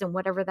businesses and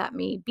whatever that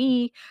may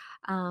be.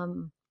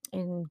 And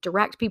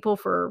direct people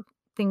for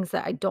things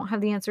that I don't have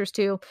the answers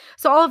to.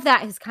 So all of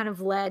that has kind of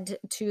led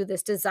to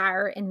this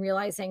desire and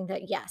realizing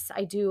that yes,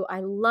 I do. I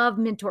love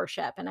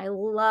mentorship and I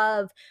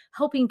love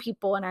helping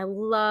people and I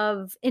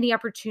love any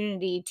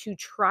opportunity to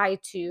try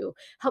to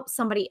help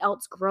somebody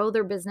else grow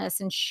their business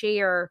and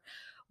share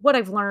what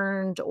I've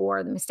learned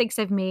or the mistakes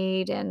I've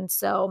made. And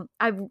so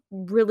I've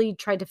really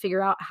tried to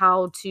figure out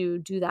how to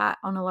do that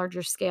on a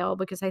larger scale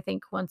because I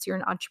think once you're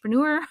an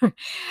entrepreneur,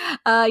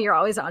 you're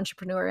always an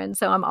entrepreneur. And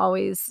so I'm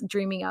always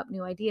dreaming up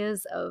new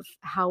ideas of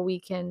how we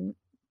can,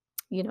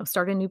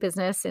 start a new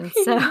business. And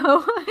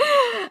so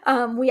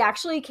we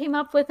actually came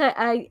up with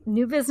a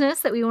new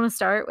business that we want to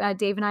start.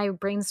 Dave and I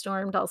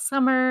brainstormed all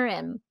summer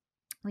and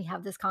we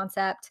have this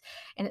concept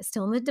and it's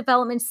still in the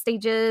development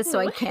stages. So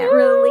I can't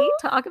really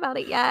Woohoo! talk about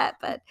it yet,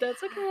 but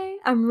That's okay.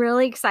 I'm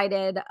really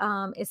excited.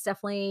 It's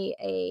definitely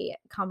a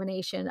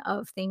combination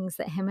of things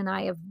that him and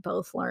I have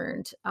both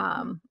learned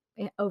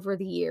over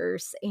the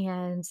years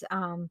and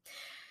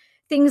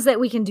things that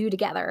we can do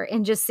together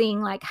and just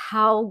seeing like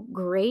how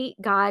great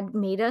God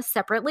made us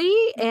separately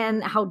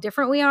and how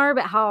different we are,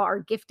 but how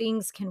our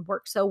giftings can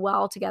work so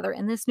well together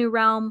in this new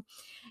realm.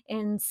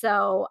 And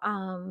so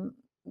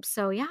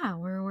yeah,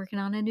 we're working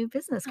on a new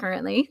business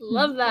currently.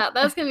 Love that.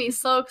 That's gonna be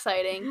so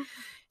exciting.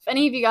 If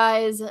any of you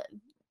guys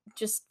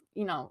just,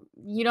 you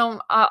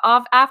don't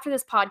off after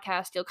this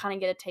podcast, you'll kind of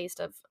get a taste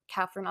of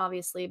Catherine,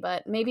 obviously,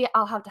 but maybe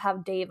I'll have to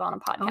have Dave on a Oh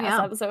podcast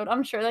yeah. episode.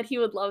 I'm sure that he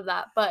would love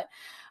that. But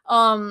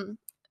um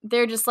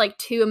they're just like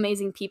two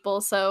amazing people.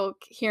 So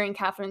hearing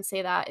Catherine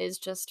say that is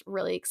just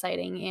really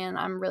exciting. And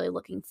I'm really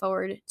looking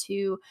forward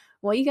to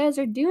what you guys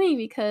are doing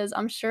because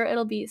I'm sure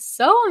it'll be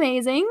so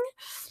amazing.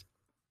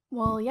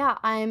 Well, yeah,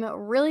 I'm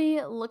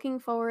really looking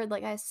forward,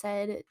 like I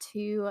said,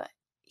 to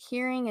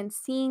hearing and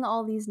seeing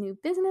all these new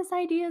business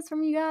ideas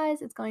from you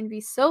guys. It's going to be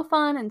so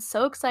fun and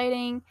so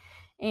exciting.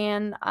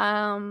 And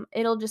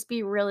it'll just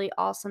be really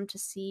awesome to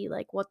see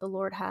like what the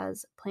Lord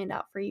has planned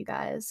out for you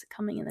guys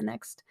coming in the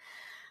next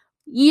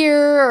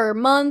year or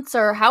months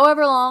or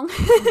however long.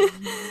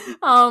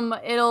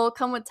 It'll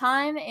come with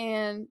time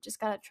and just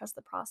gotta trust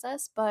the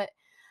process. But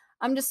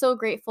I'm just so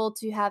grateful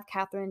to have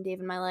Catherine and Dave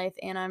in my life,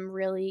 and I'm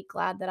really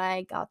glad that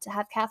I got to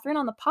have Catherine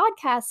on the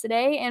podcast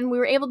today, and we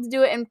were able to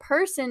do it in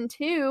person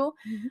too,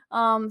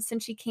 Mhm.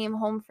 since she came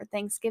home for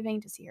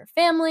Thanksgiving to see her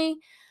family.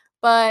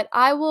 But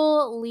I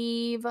will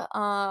leave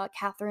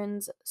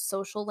Catherine's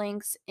social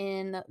links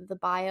in the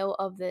bio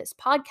of this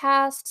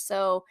podcast.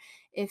 So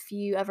if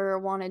you ever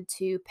wanted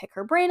to pick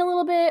her brain a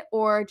little bit,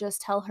 or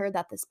just tell her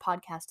that this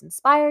podcast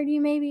inspired you,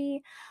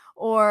 maybe,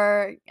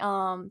 or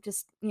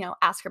just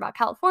ask her about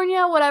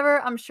California,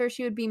 whatever, I'm sure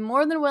she would be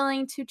more than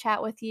willing to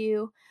chat with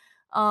you.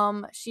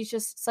 She's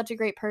just such a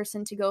great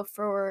person to go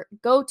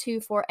to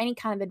for any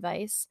kind of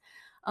advice.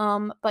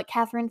 But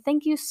Catherine,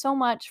 thank you so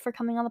much for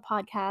coming on the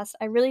podcast.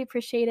 I really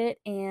appreciate it,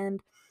 and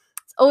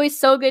it's always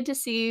so good to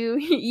see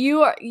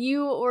you.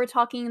 You were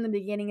talking in the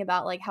beginning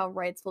about like how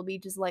Wrightsville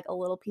Beach is like a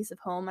little piece of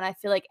home, and I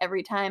feel like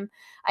every time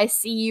I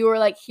see you or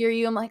like hear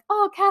you, I'm like,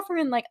 oh,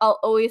 Catherine, like I'll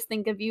always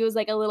think of you as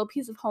like a little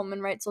piece of home in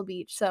Wrightsville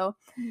Beach. So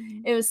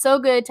Mhm. it was so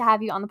good to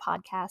have you on the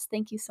podcast.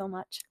 Thank you so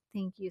much.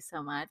 Thank you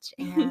so much.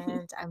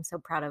 And I'm so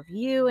proud of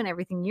you and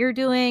everything you're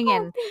doing Oh,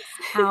 and thanks.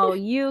 how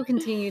you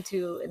continue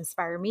to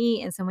inspire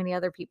me and so many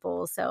other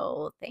people.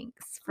 So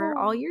thanks for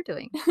all Oh. you're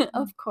doing.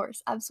 Of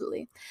course,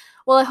 absolutely.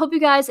 Well, I hope you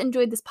guys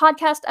enjoyed this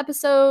podcast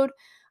episode.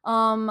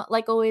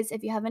 Like always,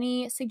 if you have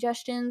any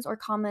suggestions or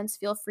comments,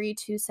 feel free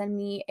to send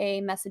me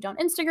a message on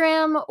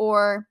Instagram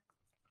or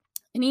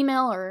an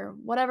email or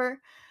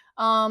whatever.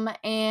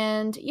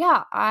 And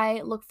yeah,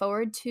 I look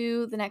forward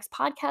to the next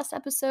podcast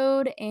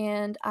episode,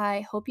 and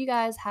I hope you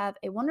guys have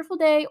a wonderful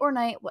day or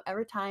night,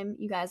 whatever time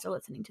you guys are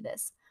listening to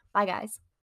this. Bye, guys.